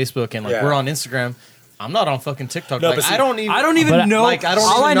people on Facebook and like Yeah. we're on Instagram. I'm not on fucking TikTok. No, like, but see- I don't even But I- know. like, I don't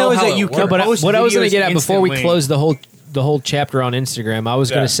all even I know know is how that it you works. can No, but post what I was going to videos get at before we instantly. close the whole chapter on Instagram, I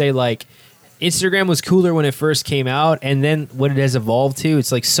was going Yeah. to say like Instagram was cooler when it first came out, and then what it has evolved to,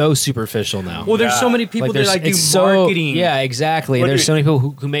 it's like so superficial now. Well, there's so many people that like do marketing. Yeah, exactly. But There's dude- so many people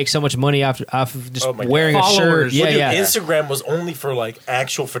who make so much money off of just Oh my wearing God. a shirt. Followers. Yeah, Well, dude, yeah. Instagram was only for like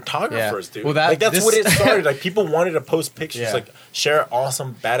actual photographers, dude. Well, like that's this- what it started. Like people wanted to post pictures, Yeah. like share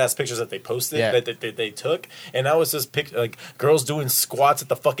awesome badass pictures that they posted Yeah. that they took, and now it's just like girls doing squats at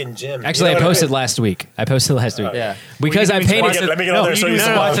the fucking gym. Actually, You know I what posted mean? last week. Yeah. Because I Were you doing painted. squats Let me get on there and show you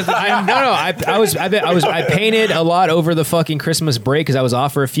some. I painted a lot over the fucking Christmas break because I was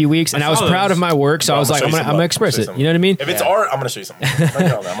off for a few weeks, and I was saw proud those. of my work. So I was like, I'm gonna express it. You know what I mean? If it's art, I'm gonna show you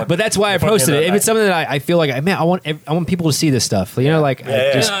something. But that's why I posted it. If it's something that I feel like, man, I want people to see this stuff. You know, like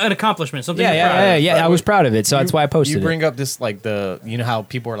Yeah. just An accomplishment, something. yeah, you're proud yeah, of. yeah, yeah. I was proud of it, so that's why I posted You bring it. up this like you know how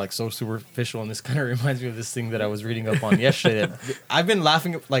people are like so superficial, and this kind of reminds me of this thing that I was reading up on yesterday. I've been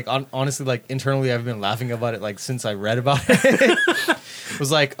laughing like honestly, like internally, I've been laughing about it like since I read about it. It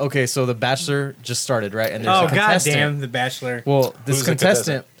was like, okay, so The Bachelor just started, right? And there's Oh a contestant. goddamn, The Bachelor. Well, this Who's the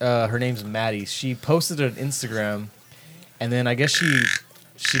contestant, her name's Maddie. She posted it on Instagram, and then I guess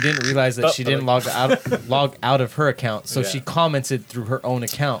she didn't realize that she didn't log out of her account, so Yeah. she commented through her own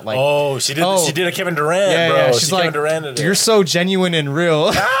account, like, Oh, she did. Oh. She did a Kevin Durant, yeah, bro. yeah. She She's Kevin like, Durant you're so genuine and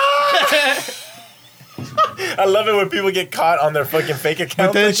real. I love it when people get caught on their fucking fake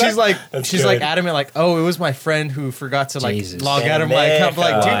account. But then she's like, That's she's like good. adamant, like, oh, it was my friend who forgot to like Jesus. log out of my account.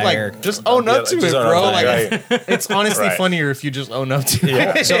 But, like, dude, Liar. like, just own up to Just it, own bro. up to it, Like, right. it's honestly Right. funnier if you just own up to it.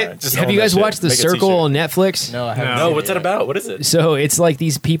 Yeah. Just Have own you that guys shit. watched The Make a Circle t-shirt. on Netflix? No, I haven't. No, seen what's it it yet. about? What is it? So it's like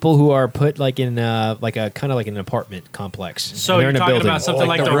these people who are put like in like a kind of like an apartment complex. So And they're you're in a talking building. about something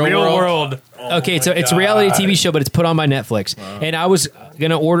like like the the real real world? world. Okay, so it's a reality TV show, but it's put on by Netflix. And I was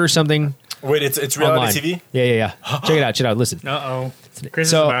gonna order something Wait, it's online. reality TV. Yeah. Check it out. Listen. Uh-oh. Chris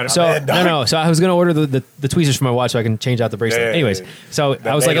is So, about it. Man, dog. no. So I was gonna order the tweezers for my watch so I can change out the bracelet. Yeah, yeah, Anyways, yeah. so That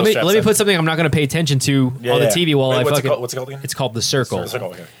I was like, bagel let strap me set. put something I'm not gonna pay attention to Yeah, on the yeah. TV while Wait, I what's it fucking. called? What's it called again? It's called The Circle. Circle,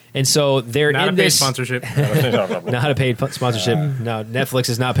 okay. And so they're Not a in paid this. sponsorship. Not a paid sponsorship. No, Netflix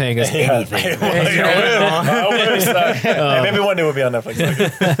is not paying us anything. Maybe one day we'll be on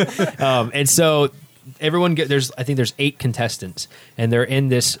Netflix. And so everyone I think there's 8 contestants, and they're in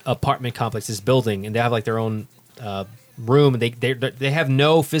this apartment complex, this building, and they have like their own room. They have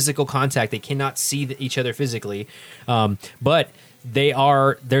no physical contact. They cannot see each other physically, but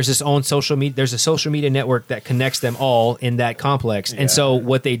there's this own social media. There's a social media network that connects them all in that complex. And so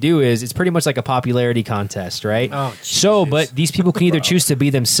what they do is it's pretty much like a popularity contest, right? Oh, so, Jesus. but these people can either choose to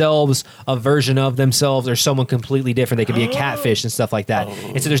be themselves, a version of themselves, or someone completely different. They could be a catfish and stuff like that.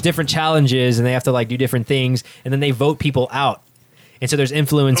 And so there's different challenges, and they have to like do different things, and then they vote people out. And so there's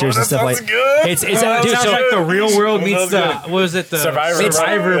influencers and that stuff like sounds good. It's Dude, dude, sounds so like the real world That meets sounds the good. what was it? The Survivor,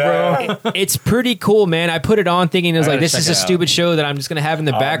 bro. it's pretty cool, man. I put it on thinking it was I like gotta this is check a it out. stupid show that I'm just gonna have in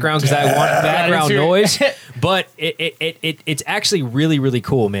the background because I want background too. noise. But it's actually really really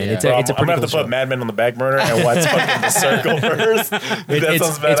cool, man. Yeah. It's Bro, a I'm pretty gonna have cool to show. put Mad Men on the back burner and watch fucking The Circle first. That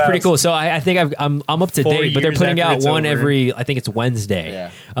sounds badass. It's pretty cool. So I think I'm up to 4 date, but they're years putting after out it's one over. every I think it's Wednesday.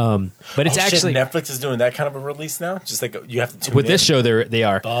 Yeah. But it's Oh, shit, actually Netflix is doing that kind of a release now. Just like you have to tune with in. this show they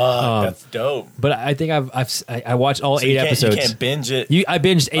are. That's dope. But I think I watched all So 8 you can't, episodes. You can't binge it. I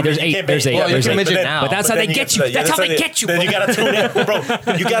binged 8. I mean, There's you 8. can't There's binge- 8. well, you There's can 8. binge it then- now. But that's how then they you get have you. to- That's how they then- get you. Then you gotta tune in,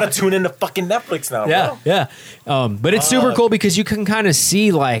 bro. You gotta tune in to fucking Netflix now, bro. Yeah. But it's super cool because you can kind of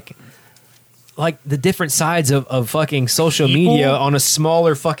see like the different sides of fucking social media on a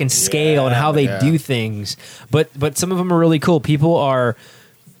smaller fucking scale and how they Yeah. do things. But some of them are really cool. People are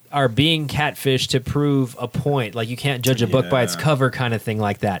being catfished to prove a point. Like you can't judge a book by its Yeah. cover, kind of thing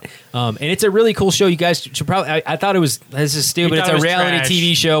like that. And it's a really cool show. You guys should probably. I thought it was this is stupid. You It's thought a it was reality trash.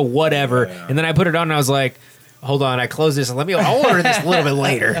 TV show, whatever. Yeah. And then I put it on and I was like, hold on, I closed this. I'll order this a little bit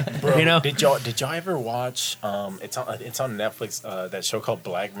later. Bro, You know. did y'all ever watch? It's on Netflix. That show called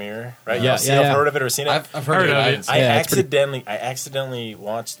Black Mirror, right? Yeah, Y'all seen yeah. heard of it or seen it? I've heard of it. I Yeah, it's pretty- accidentally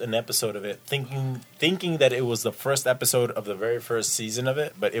watched an episode of it, thinking that it was the first episode of the very first season of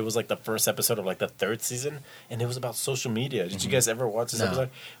it, but it was like the first episode of like the 3rd season, and it was about social media. Did you guys ever watch this No. episode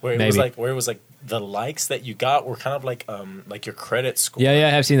where it Maybe. was like the likes that you got were kind of like your credit score?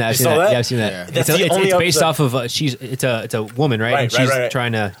 Yeah, I've seen that. I've You seen saw that. that? Yeah, I've seen that. Yeah. It's, That's the it's only based episode- off of it's a woman, right? Right, and right, she's right.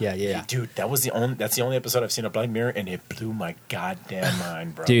 trying to yeah. Dude, that's the only episode I've seen of Black Mirror, and it blew my goddamn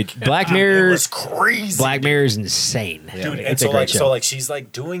mind, bro. Dude, Black it Mirror, was crazy. Black Mirror is insane. Dude, and It's a so great like show. she's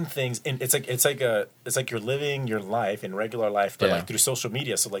like doing things, and it's like you're living your life in regular life, but Yeah. like through social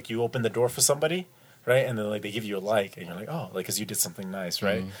media. So like you open the door for somebody, right? And then like they give you a like, and you're like, oh, like because you did something nice,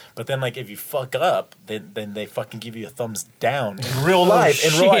 right? But then like if you fuck up, then they fucking give you a thumbs down in real life.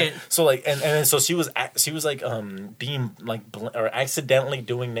 In real shit. life. So like and then so she was like being like or accidentally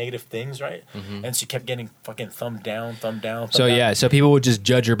doing negative things, right? And she kept getting fucking thumb down. So yeah, so people would just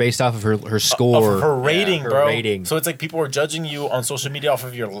judge her based off of her score, of her rating, her bro. rating. So it's like people are judging you on social media off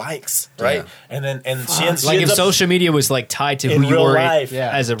of your likes, right? And then she ends like if up social media was like tied to in who you real were life,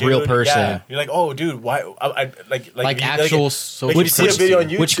 as a dude, real person. Yeah. You're like, oh, dude, why? Like if you- actual like social if you see a video on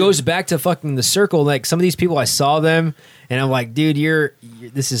YouTube, Which goes back to fucking the circle. Like some of these people, I saw them, and I'm like, dude, you're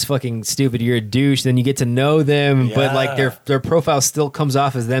this is fucking stupid. You're a douche. Then you get to know them, but like their profile still comes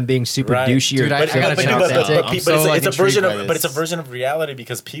off as them being super Right. douchey. Dude, or I gotta check that out. I'm so, it's like, a version intrigued by of but it's a this. version of reality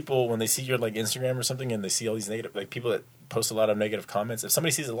because people when they see your like Instagram or something and they see all these negative like people that post a lot of negative comments. If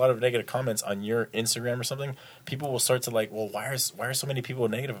somebody sees a lot of negative comments on your Instagram or something, people will start to like, well, why are so many people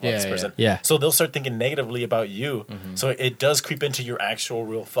negative about this person? Yeah. So they'll start thinking negatively about you. So it does creep into your actual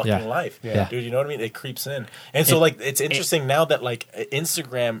real fucking life. Yeah. Dude, you know what I mean? It creeps in. And so like it's interesting now that like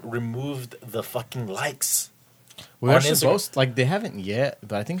Instagram removed the fucking likes. Well, on they're Instagram. supposed like they haven't yet,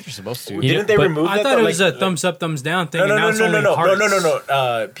 but I think they're supposed to. Didn't they but remove that? I thought though? it was Like- a thumbs up, thumbs down thing. No, and now it's only hearts.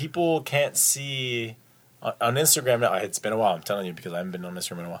 no. People can't see on Instagram now. It's been a while. I'm telling you because I haven't been on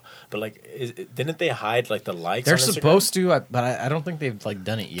Instagram in a while. But like, didn't they hide like the likes? They're on Instagram? supposed to, but I don't think they've like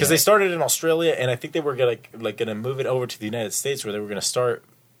done it yet. Because they started in Australia, and I think they were gonna move it over to the United States, where they were gonna start.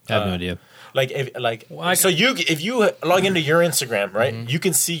 I have no idea. Like if like Well, so if you log into your Instagram, right, you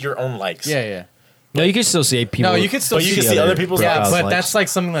can see your own likes. Yeah. No, you can still see people. No, you can still But you can see other people's Yeah, likes. but that's like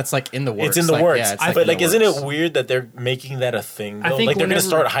something that's like in the works. It's in the like, works. Yeah, it's but in the like, isn't works. it weird that they're making that a thing? I Though? think Like they're gonna whenever-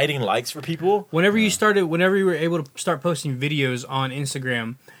 start hiding likes for people. Whenever you were able to start posting videos on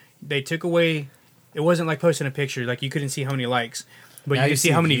Instagram, they took away. It wasn't like posting a picture; like you couldn't see how many likes, but Now you could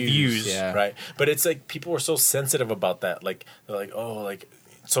see how many views. Yeah. Right. But it's like people are so sensitive about that. Like they're like, oh, like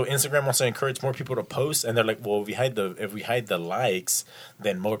so Instagram wants to encourage more people to post, and they're like, well, if we hide the likes,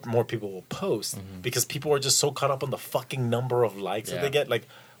 then more people will post because people are just so caught up on the fucking number of likes that Yeah. they get. Like,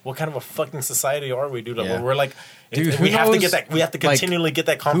 what kind of a fucking society are we, dude? Like, Yeah. We're like, Dude, who we have to knows, get that. We have to like, continually get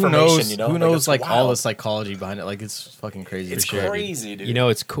that Who confirmation. knows? You know, Who knows? it's Like all wild. the psychology behind it. Like it's fucking crazy. It's for sure, dude. crazy, dude. You know,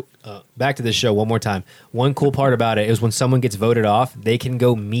 it's cool. Back to this show one more time. One cool part about it is when someone gets voted off, they can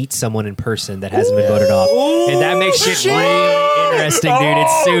go meet someone in person that hasn't been voted off, and that makes shit really interesting, dude.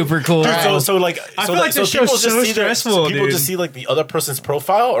 It's super cool. Dude, so like, I so feel like this people show's just so see stressful, people dude. just see like the other person's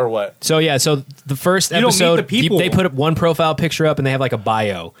profile or what? So yeah, so the first You don't meet episode, the people. they put up one profile picture up, and they have like a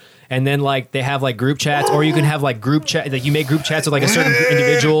bio, and then like they have like group chats, or you can have like group chat. Like you make group chats with like a certain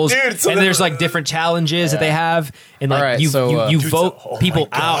individuals, Dude, so and then- there's like different challenges that they have, and like Alright, you so, you Dude, vote so- oh people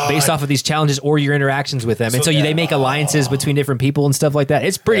my out based God. off of these challenges or your interactions with them, and So so yeah. they make alliances between different people and stuff like that.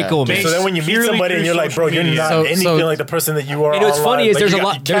 It's pretty Yeah. cool, man. Based So then when you meet purely somebody and through you're like, bro, social you're media. not So- anything so- like the person that you are. You know what's online. funny is Like, there's you a got-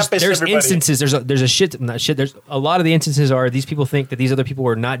 lot you there's catfish everybody. instances there's a shit not shit there's a lot of the instances are these people think that these other people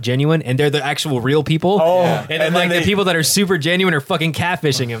are not genuine and they're the actual real people. Oh, and then and like then the they- people that are super genuine are fucking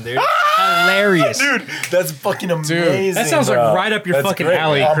catfishing him, dude. Hilarious. Dude, that's fucking amazing. That sounds like bro. right up your That's fucking great.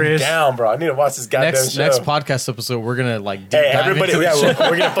 alley, I'm Chris. down, bro. I need to watch this goddamn show. Next podcast episode, we're gonna like deep Hey, dive everybody, into yeah, the show.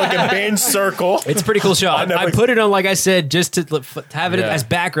 we're gonna fucking binge circle. It's a pretty cool show. I Netflix. put it on, like I said, just to have it Yeah. as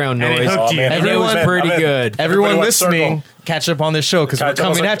background And it noise. hooked you. And it Everyone was pretty I'm in. good. Everyone Everybody listening, watch catch up on this show because we're Catch up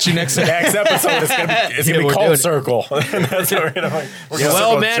on coming Circle. at you next. Next episode, it's Yeah, gonna be we're doing called it. Circle. And that's what we're gonna like. We're gonna Well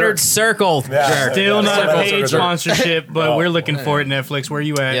circle mannered jerk. circle. Yeah. Jerk. Still Yeah, not a circle paid jerk. sponsorship, but No. we're looking for it. Netflix, where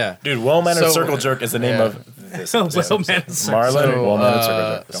you at? Yeah. Dude, well-mannered So- circle jerk is the name yeah. of this. Oh, episode. well-mannered circle. Marlon, So, well-mannered circle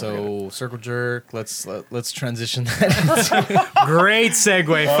jerk. Don't forget it. so circle jerk. Let's transition that. Great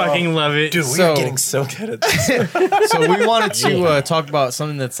segue. Fucking love it. Dude, we So- are getting so good at this. So we wanted to talk about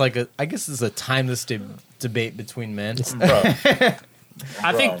something that's like I guess it's a timeless debate between men. Bro,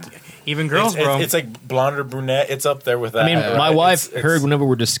 I think even girls, bro. it's like blonde or brunette. It's up there with that. I mean, right? my wife It's- heard whenever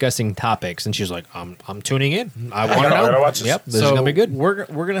we're discussing topics, and she's like, "I'm tuning in. I want to gotta- I gotta know." watch this. Yep, this is So gonna be good. We're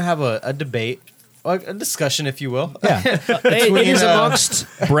gonna have a debate, a discussion, if you will. Yeah, it is amongst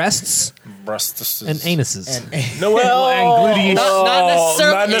breasts breasts and anuses. No, well, and gluteus.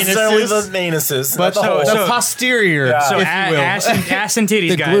 Not necessarily the anuses, But not the whole. the posterior, Yeah. so if you will. ass and titties,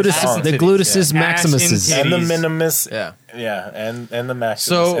 the guys. gluteus, the gluteus Ass and maximuses. titties. and the minimus, Yeah. and the maximus,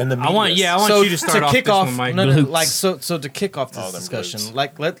 So, and the I want medius. you to start off kick this off, one, Mike. no, Glutes. like so to kick off this Oh, them discussion, glutes.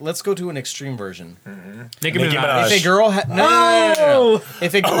 like let's go to an extreme version. Nicki Nicki Minaj. Minaj. If a girl had no.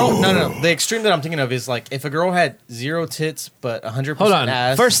 If a girl no, the extreme that I'm thinking of is like if a girl had 0 tits but 100% Hold on.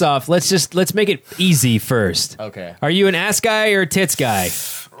 ass. First off, let's make it easy first. okay. Are you an ass guy or a tits guy?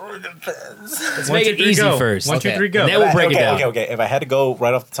 Let's One, make two, it three, easy go. first. 1, 2, Okay. 3, go. And then we'll break it down. Okay. If I had to go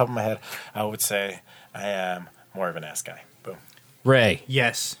right off the top of my head, I would say I am more of an ass guy. Boom. Ray,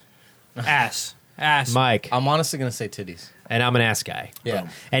 Yes. Ass. Mike, I'm honestly gonna say titties. and I'm an ass guy. Yeah.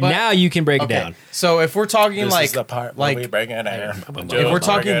 And But- now you can break it Okay. down. So if we're talking This like is the part where we like break it down. if we're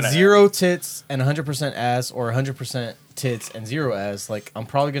talking 0 tits and 100% ass or 100% tits and 0 ass, like I'm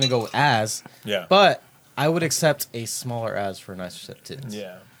probably gonna go ass. Yeah. But I would accept a smaller ass for a nicer set of tits.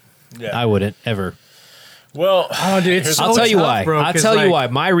 Yeah. Yeah. I wouldn't ever. Well, Oh, dude, it's here's so I'll tell you tough, why. bro, I'll 'cause, tell you like, why.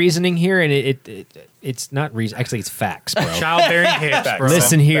 My reasoning here, and it's not reason. Actually, it's facts, bro. Childbearing hips, bro.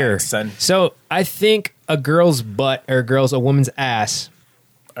 Listen here. Facts, son. So I think a girl's butt or a woman's ass,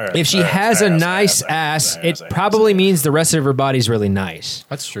 All right, if she all right, has all a right, nice all right, ass, all right, it all right, probably all right. means the rest of her body's really nice.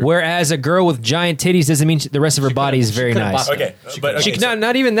 That's true. Whereas a girl with giant titties doesn't mean the rest of her body is very could've nice. bought Okay, She but She okay, could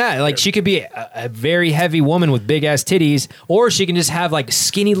not even that. Like she could be a very heavy woman with big ass titties, or she can just have like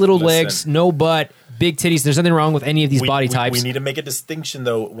skinny little Listen. legs, no butt, big titties. There's nothing wrong with any of these body types. We need to make a distinction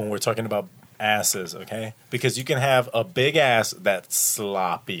though when we're talking about asses, okay? Because you can have a big ass that's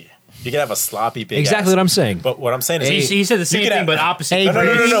sloppy. You can have a sloppy big ass. Exactly what I'm saying. But what I'm saying is, He said the same you can thing, have- but opposite. Hey, No, no,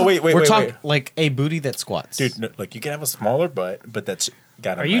 no, no, no, wait, We're talking wait. like a booty that squats. Dude, no, like you can have a smaller butt, but that's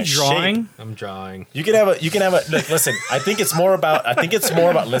got a Are you nice drawing? shape. I'm drawing. You can have a look, listen, I think it's more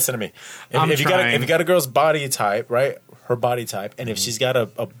about listen to me. I'm If you trying. got a girl's body type, right? Her body type, and if she's got a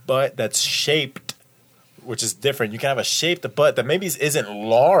butt that's shaped, which is different, you can have a shaped butt that maybe isn't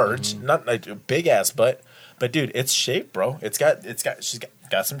large, not like a big ass butt, but dude, it's shaped, bro. She's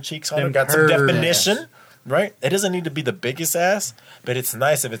got some cheeks on her, Them got some curves. definition. Right? It doesn't need to be the biggest ass, but it's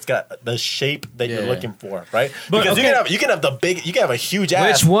nice if it's got the shape that you're Yeah. looking for, right? But, Because okay. you can have a huge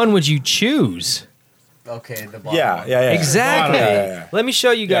ass. Which one would you choose? Okay, the bottom Yeah, one. yeah, yeah. Exactly. Yeah. Let me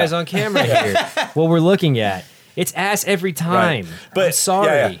show you guys Yeah. on camera here what we're looking at. It's ass every time. But I'm sorry.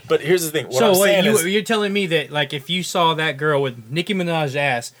 yeah. But here's the thing. What So I'm wait, saying is, you're telling me that like if you saw that girl with Nicki Minaj's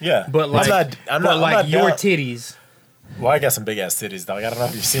ass, Yeah. but I'm like, not- I'm not your down- titties, well, I got some big ass titties, dog. I don't know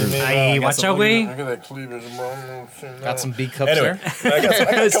if you've seen me. bro. Aye, I got watch some- out, way. Look at that cleavage, bro. Got some big cups Anyway,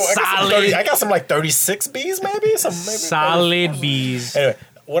 there. I got some like 36 Bs, maybe. solid B's. Anyway,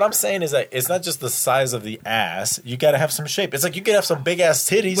 what I'm saying is that it's not just the size of the ass. You got to have some shape. It's like you could have some big ass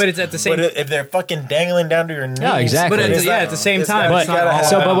titties, But it's at the same- But if they're fucking dangling down to your knees, Yeah, exactly. But it's at the same it's time, not- But it's not all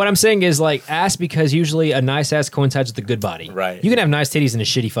so, about- but what I'm saying is like ass because usually a nice ass coincides with a good body. Right. You can have nice titties and a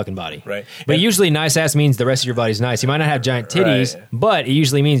shitty fucking body. Right. But And- usually nice ass means the rest of your body's nice. You might not have giant titties, Right. but it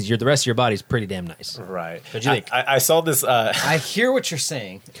usually means the rest of your body's pretty damn nice. Right. What'd you think? I saw this. I hear what you're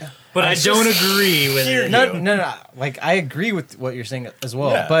saying. But I don't agree with hear it. you. No. Like I agree with what you're saying as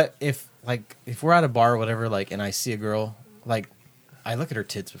well. Yeah. But if we're at a bar or whatever, like, and I see a girl, like, I look at her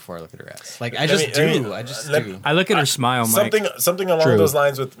tits before I look at her ass. Like I just do. I just do. I look at her smile, Mike. something along True. those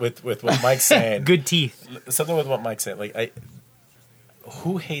lines with what Mike's saying. Good teeth. Something with what Mike's saying. Like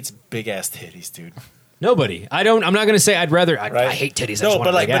who hates big ass titties, dude? Nobody. I don't. I'm not gonna say I'd rather. I Right? hate titties. I No, just want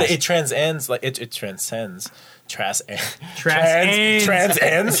but a like, big but ass. it transcends. Like it transcends. Transcends.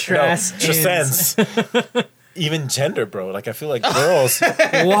 Transcends. Transcends. Even gender, bro. Like I feel like girls.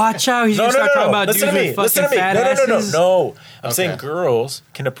 Watch out, he's gonna start talking about dudes Listen to me. with Listen fucking to me. fat No. asses. No. I'm Okay. saying girls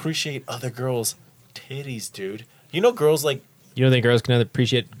can appreciate other girls' titties, dude. You know, girls like You don't think girls can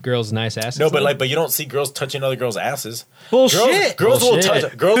appreciate girls' nice asses? no, but you don't see girls touching other girls' asses. Bullshit. Girls will Bullshit.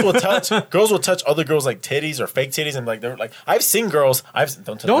 touch. Girls will touch other girls like titties or fake titties, and like they're like I've seen girls. Don't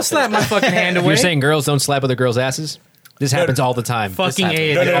touch Don't slap my fucking hand away. You're saying girls don't slap other girls' asses? This happens all the time. Fucking This A,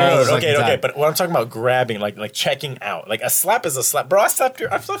 happens they No. all the Okay, fucking okay. time. But what I'm talking about, grabbing, like checking out. Like a slap is a slap, bro. I've slapped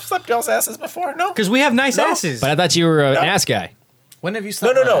y'all's asses before. No, Because we have nice No. asses. But I thought you were an ass guy. When have you no,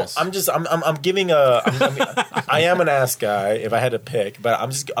 slept? no, my no. ass? I'm giving I am an ass guy if I had to pick, but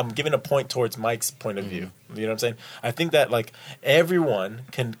I'm giving a point towards Mike's point of view. You know what I'm saying? I think that like everyone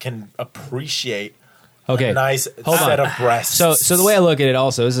can appreciate Okay. a nice Hold set on. of breasts. So the way I look at it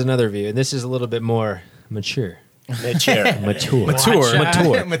also, this is another view, and this is a little bit more mature. mature. Mature. Mature.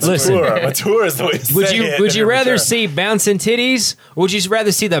 Mature. Listen. Mature is the way to Would say you it. would you rather Mature. see bouncing titties, or would you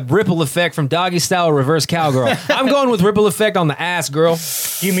rather see the ripple effect from Doggy Style Reverse Cowgirl? I'm going with ripple effect on the ass, girl.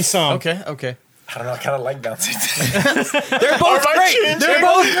 Give me some. Okay. I don't know. I kind of like bouncing. They're both I great. changing? They're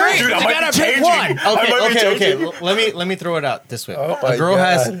both great. Dude, I you might gotta be pick changing. one. I might be Okay. changing. Let me throw it out this way. Oh my a girl God.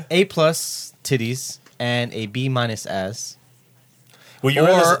 has A+ titties and a B- ass, Well, you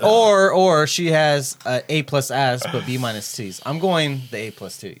rather, or she has a A+ ass but B- titties. I'm going the A+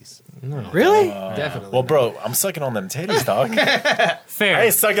 titties. No. Really? Definitely. Well, bro, I'm sucking on them titties, dog. Fair. I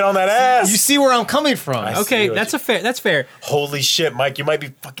ain't sucking on that ass. You see where I'm coming from. I Okay, see what that's you- a fair. That's fair. Holy shit, Mike, you might be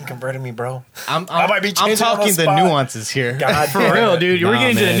fucking converting me, bro. I'm might be I'm changing on the talking the spot. nuances here. God, For real, dude. We're Nah,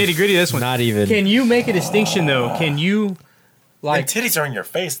 getting to the man. nitty gritty of this one. Not even. Can you make a distinction though? Can you, Like like, titties are in your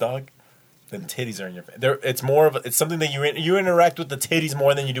face, dog. Them titties are in your face. It's more of it's something that you interact with the titties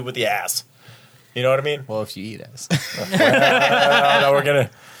more than you do with the ass. You know what I mean? Well, if you eat ass. No, we're gonna.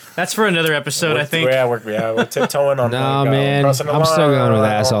 that's for another episode, I think. We're tiptoeing on. No, like, man. crossing the I'm still line. going with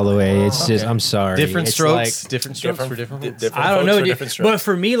ass all the way. It's just, I'm sorry. Different It's strokes. like- different strokes for different folks. I don't know, for dude. different strokes. But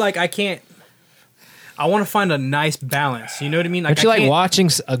for me, like, I can't. I want to find a nice balance. You know what I mean? Would you I like can't- watching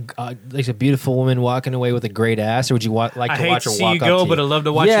like a beautiful woman walking away with a great ass, or would you like I to hate watch to her see walk you up go, to you? but I love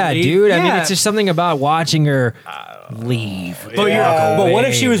to watch yeah, you leave. dude. I mean, Yeah. it's just something about watching her leave. But, Yeah. but what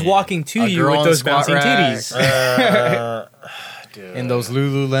if away, she was man. walking to A you girl with on those squat bouncing rack. titties? Dude. And those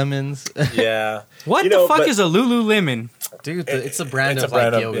Lululemons. Yeah. What You the know, fuck but- is a Lululemon? Dude, it's a brand It's a of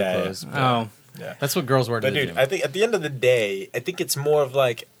brand like of- yoga yeah, clothes. Oh, That's what girls wear to But the dude, gym. I think at the end of the day, I think it's more of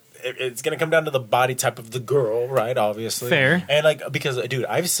like it's gonna come down to the body type of the girl, right? Obviously, Fair. And like because, dude,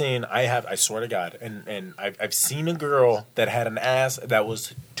 I swear to God, and I've seen a girl that had an ass that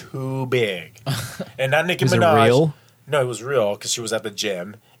was too big, and not Nicki Was it Minaj. real? No, it was real because she was at the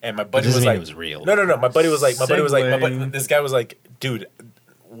gym, and my buddy doesn't was mean like, it was real. No. My buddy was like, Segue. this guy was like, dude.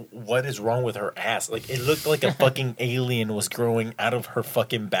 What is wrong with her ass? Like it looked like a fucking alien was growing out of her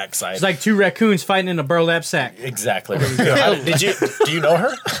fucking backside. it's like two raccoons fighting in a burlap sack. Exactly. Do you know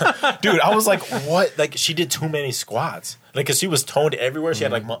her? Dude, I was like, what? Like, she did too many squats. Like, cause she was toned everywhere. She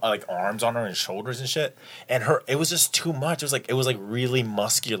had like arms on her and shoulders and shit. And it was just too much. It was like really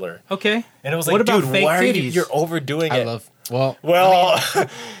muscular. Okay. And it was like, what about dude, fake why are titties? you're overdoing I it? love. Well, well,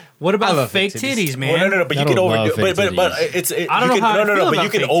 What I about love fake fake titties. titties, man? well, no, but I you can don't overdo love fake but titties. it's I don't know how I feel but you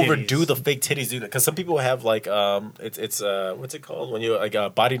about can fake overdo titties. the fake titties, dude. Because some people have like it's what's it called when you like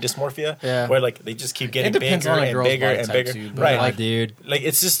body dysmorphia, Yeah. where like they just keep getting It depends bigger on a and girl's bigger body and type bigger, too, but, right? Yeah, like, dude. Like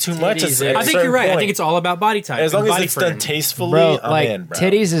it's just too much. Titties, At a I think certain you're right. I point. think it's all about body type. as long and as body it's frame. done tastefully. Bro, I'm like in, bro.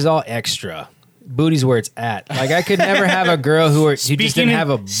 titties is all extra. Booty's where it's at. Like I could never have a girl who just didn't have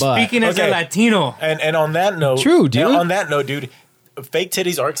a butt. Speaking as a Okay. Latino, And on that note, True, dude. and on that note, dude, fake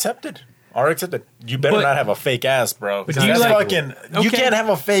titties are accepted. You better But- not have a fake ass, bro. But That's do you like- fucking. You Okay. can't have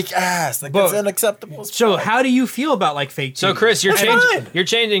a fake ass. Like But- that's unacceptable. as so fuck. how do you feel about like fake titties? So Chris, you're That's changing. fine. You're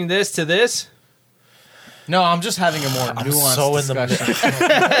changing this to this. no, I'm just having a more nuanced so in the discussion.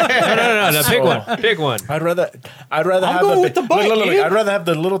 No. Pick one. Pick one. I'd rather have going the with the butt, look, dude. I'd rather have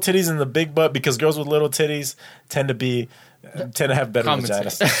the little titties and the big butt because girls with little titties tend to have better Compensate.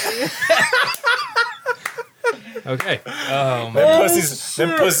 vaginas. Okay.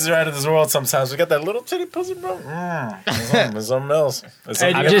 Them pussies are out of this world sometimes. We got that little titty pussy, bro. It's something else. It's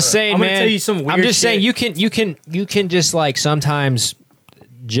something I'm different. just saying, I'm gonna man. tell you some I'm weird just saying shit. you can just like sometimes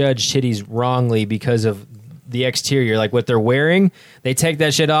judge titties wrongly because of the exterior, like what they're wearing. They take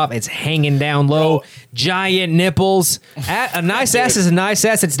that shit off. It's hanging down low. Bro. Giant nipples. A nice ass is a nice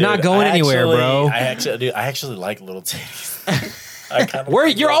ass. It's not Dude, going anywhere, bro. I actually like little titties. I kind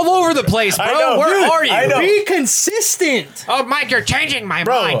of You're all over the place, bro. I know, Where dude, are you? I know. Be consistent. Oh, Mike, you're changing my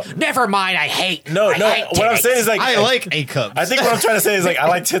Bro. mind. Never mind. I hate. No. I hate What I'm titties. saying is like I like A cups. I think what I'm trying to say is like I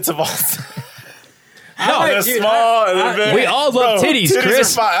like tits of all. No, They're small. And they're big. We all love Bro, titties, are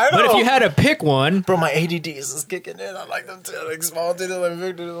Chris. fine. I But if know. you had to pick one, Bro, my ADD is just kicking in. I like them too. Like small titties, like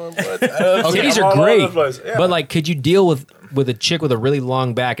big titties, like butt. I know, titties I'm are all over great. the place. Yeah. But like, could you deal with a chick with a really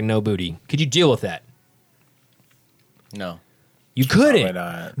long back and no booty? Could you deal with that? No. You couldn't. Probably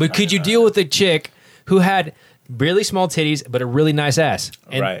not. But could you deal with a chick who had really small titties but a really nice ass?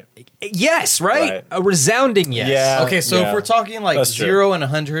 And Right. Yes, right? Right. A resounding yes. Yeah. Okay, so Yeah. if we're talking like That's true. 0 and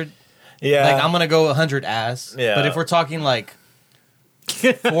 100, yeah, like I'm gonna go 100 ass. Yeah. But if we're talking like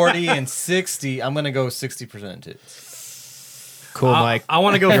 40 and 60, I'm gonna go 60% tits. Cool, Mike. I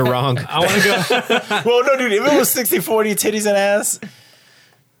want to go. You're wrong. I want to go. well, no, dude. If it was 60-40 titties and ass,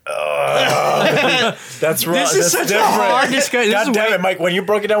 that's wrong. This is That's such a different. hard discussion. This God is damn way- it, Mike. When you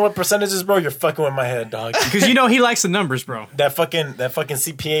broke it down with percentages, bro, you're fucking with my head, dog. Because you know he likes the numbers, bro. that fucking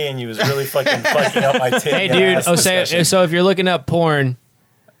CPA in you is really fucking fucking up my titty. Hey, and dude. ass So discussion. if you're looking up porn,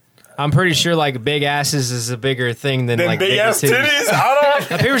 I'm pretty sure like big asses is a bigger thing than Then like big bigger ass titties.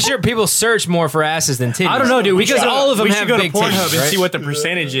 I'm pretty sure people search more for asses than titties. I don't know, dude. We because should- all of them we have should go big to Pornhub titties, and right? see what the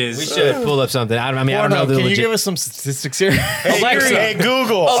percentage is. We should pull up something. I don't know Pornhub, the can you legit. give us some statistics here? Hey, Alexa. Siri, hey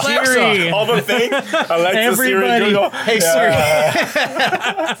Google, Siri. all the things. Alexa, Everybody. Siri, Google. Hey,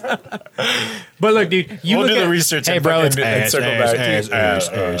 But look, dude, you We'll look do the at, research. Hey, and bro, fucking it's circle ass,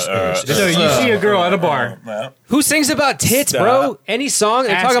 back. So you see a girl at a bar. Who sings about tits, Stop. bro? Any song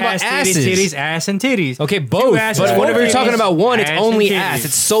they Ass, talk about ass, asses. Titties, ass, and titties. Okay, Two both. asses, But four whenever you're titties, talking about one, it's ass, only and ass. titties.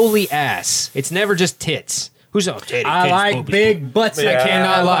 It's solely ass. It's never just tits. Who's on titties? I titties, like boobies, big butts. I Yeah,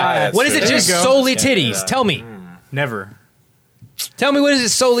 cannot lie. that's When is it true. just There you go. solely Yeah, titties? yeah. Tell me. Never. Tell me, when is it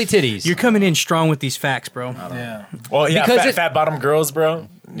solely titties? You're coming in strong with these facts, bro. Yeah. Well, yeah, Because fat bottom girls, bro.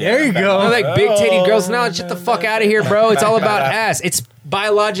 There you fat go. I bottom- like big titty girls. No, get the fuck out of here, bro. It's all about ass. It's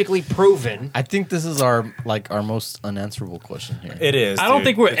biologically proven. I think this is our most unanswerable question here. It is. I don't dude.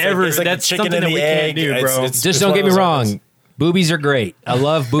 think we're It's like- ever- it's like the that's chicken something and that the we can't egg. do, It's- bro. it's- Just it's don't one get of me those wrong. things. Boobies are great. I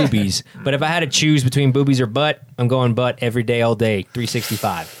love boobies. But if I had to choose between boobies or butt, I'm going butt every day, all day,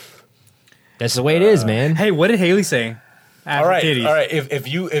 365. That's the way it is, man. Hey, what did Haley say? After All right, titties. all right.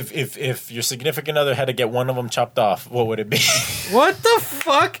 If your significant other had to get one of them chopped off, what would it be? What the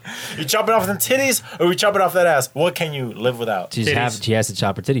fuck? You chop it off them titties, or we chop it off that ass? What can you live without? She has to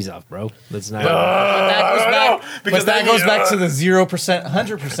chop her titties off, bro. Let's not. That goes I don't back, know, because but that then goes you- back to the 0%,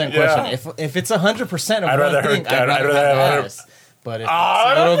 100% Yeah. question. If it's 100% of I'd one rather thing, hurt- I'd rather I'd have rather- the ass. But if it's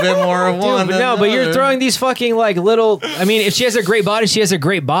a little bit more of one, But than no, the but you're other- throwing these fucking like little. I mean, if she has a great body, she has a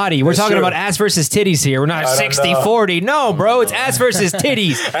great body. We're It's talking true. about ass versus titties here. We're not I don't 60-40. No, bro, it's ass versus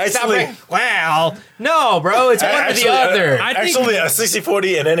titties. Stop Actually- it. Wow. No, bro, it's one or the other. I think- Actually, a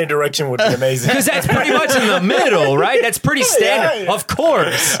 60-40 in any direction would be amazing. Because that's pretty much in the middle, right? That's pretty standard. yeah. Of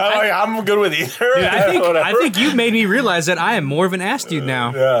course. I'm good with either. Dude, I Whatever. think you made me realize that I am more of an ass dude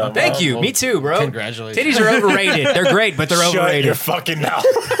now. Yeah, Thank well, you. well, Me too, bro. Congratulations. Titties are overrated. They're great, but they're Shut overrated. your fucking mouth.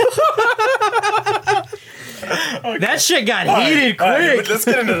 That shit got heated All right, quick. let's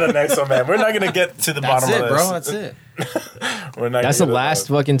get into the next one, man. We're not gonna get to the That's bottom it, of bro. this. That's it. We're not That's the gonna get last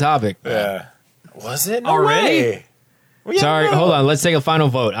to fucking topic. that. Yeah. Was it Already? way. Well, yeah, Sorry, no. hold on. Let's take a final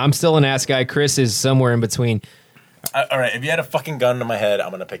vote. I'm still an ass guy. Chris is somewhere in between. All right. If you had a fucking gun to my head,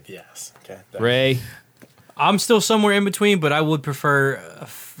 I'm gonna pick the ass. Okay. Ray, I'm still somewhere in between, but I would prefer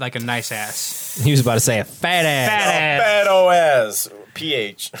like a nice ass. he was about to say a fat ass. Fat ass. Bad OS.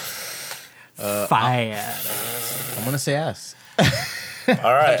 PH. Fire. I'm going to say ass. All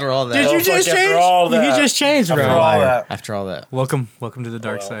right. After all that. Did Oh, you fuck, just after change? all You that. just changed, After bro. all that. After all that. Welcome to the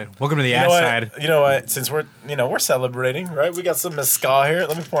dark side. Welcome to the You ass know what? side. You know what? Since we're celebrating, right? We got some mezcal here.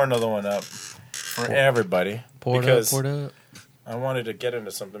 Let me pour another one up for everybody. Pour it up, because pour it up. I wanted to get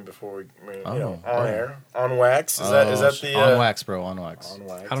into something before we Oh, you know, on oh. air, on wax. Is that the on wax, bro? On wax. On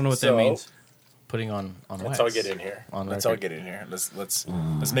wax. I don't know what So, that means. Putting on wax. Let's all get in here. On Let's all record. get in here. Let's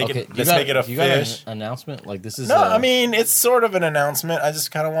make Okay, it. Let's make it you got an official. announcement? Like this is. No, I mean it's sort of an announcement. I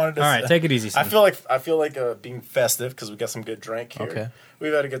just kind of wanted to. All right, take it easy. I son. feel like being festive because we got some good drink here. Okay.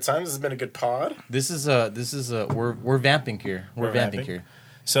 We've had a good time. This has been a good pod. this is we're vamping here. We're vamping here.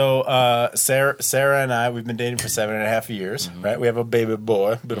 So Sarah and I, we've been dating for 7.5 years, right? We have a baby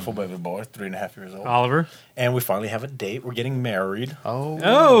boy, beautiful baby boy, 3.5 years old, Oliver. and we finally have a date. We're getting married, Oh.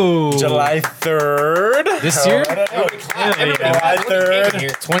 Oh. July 3rd. This year? July 3rd,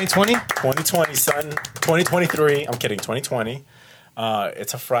 2020? 2020, son. 2023. I'm kidding. 2020.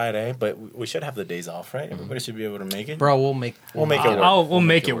 It's a Friday, but we should have the days off, right? Everybody should be able to make it. Bro, we'll make it work. We'll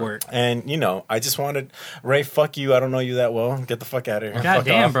make it work. And I just wanted Ray. Fuck you. I don't know you that well. Get the fuck out of here. God Fuck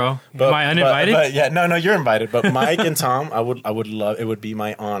damn, off. bro. But, Am I uninvited? But yeah, no, you're invited. But Mike and Tom, I would love. It would be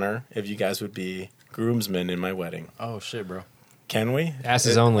my honor if you guys would be groomsmen in my wedding. Oh shit, bro. Can we?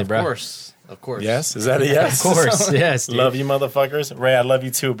 Asses only, bro. Of course. Yes. Is that a yes? Of course, yes. Dude. Love you, motherfuckers. Ray, I love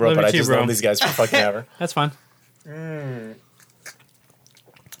you too, bro. Love but you I too, just bro. known these guys for fucking ever. That's fine.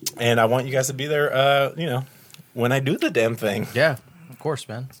 And I want you guys to be there. When I do the damn thing. Yeah, of course,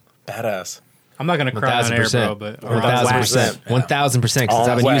 man. Badass. I'm not gonna cry on air, bro, but or on wax. 1,000%. 1,000%. Because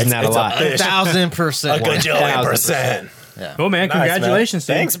I've been On using wax. that a It's lot. 1,000%. A gajillion 1,000%. %. Yeah. Oh man, Nice, man. congratulations,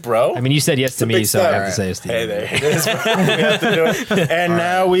 dude. Thanks, bro. I mean, you said yes to a me, big so I step. have to say yes to you. Hey, there it is. We have to do it. And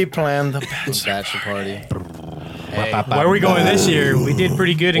now we plan the bachelor. Bachelor party. Where are we going this year? We did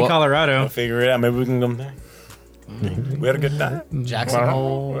pretty good in Well- Colorado. We'll figure it out. Maybe we can come there. We had a good time. Jackson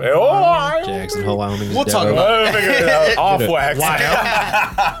Hole. Oh, Jackson Hole, Wyoming. is We'll talk dope. about we'll figure it out. Off wax.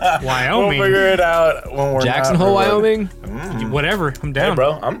 We'll Wyoming. figure it out when we're Jackson not Hole, recording. Wyoming. Whatever. I'm down. Hey,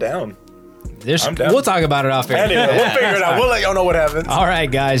 bro, I'm down. I'm down. We'll talk about it off air. Anyway, we'll figure it out. We'll let y'all know what happens. All right,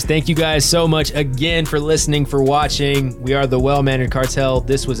 guys. Thank you guys so much again for listening, for watching. We are the Well Mannered Cartel.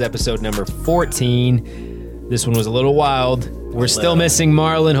 This was episode number 14. This one was a little wild. We're still missing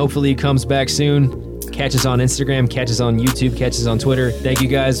Marlon. Hopefully he comes back soon. Catch us on Instagram. Catch us on YouTube. Catch us on Twitter. Thank you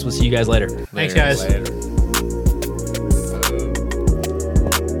guys. We'll see you guys later. Thanks, guys. Later.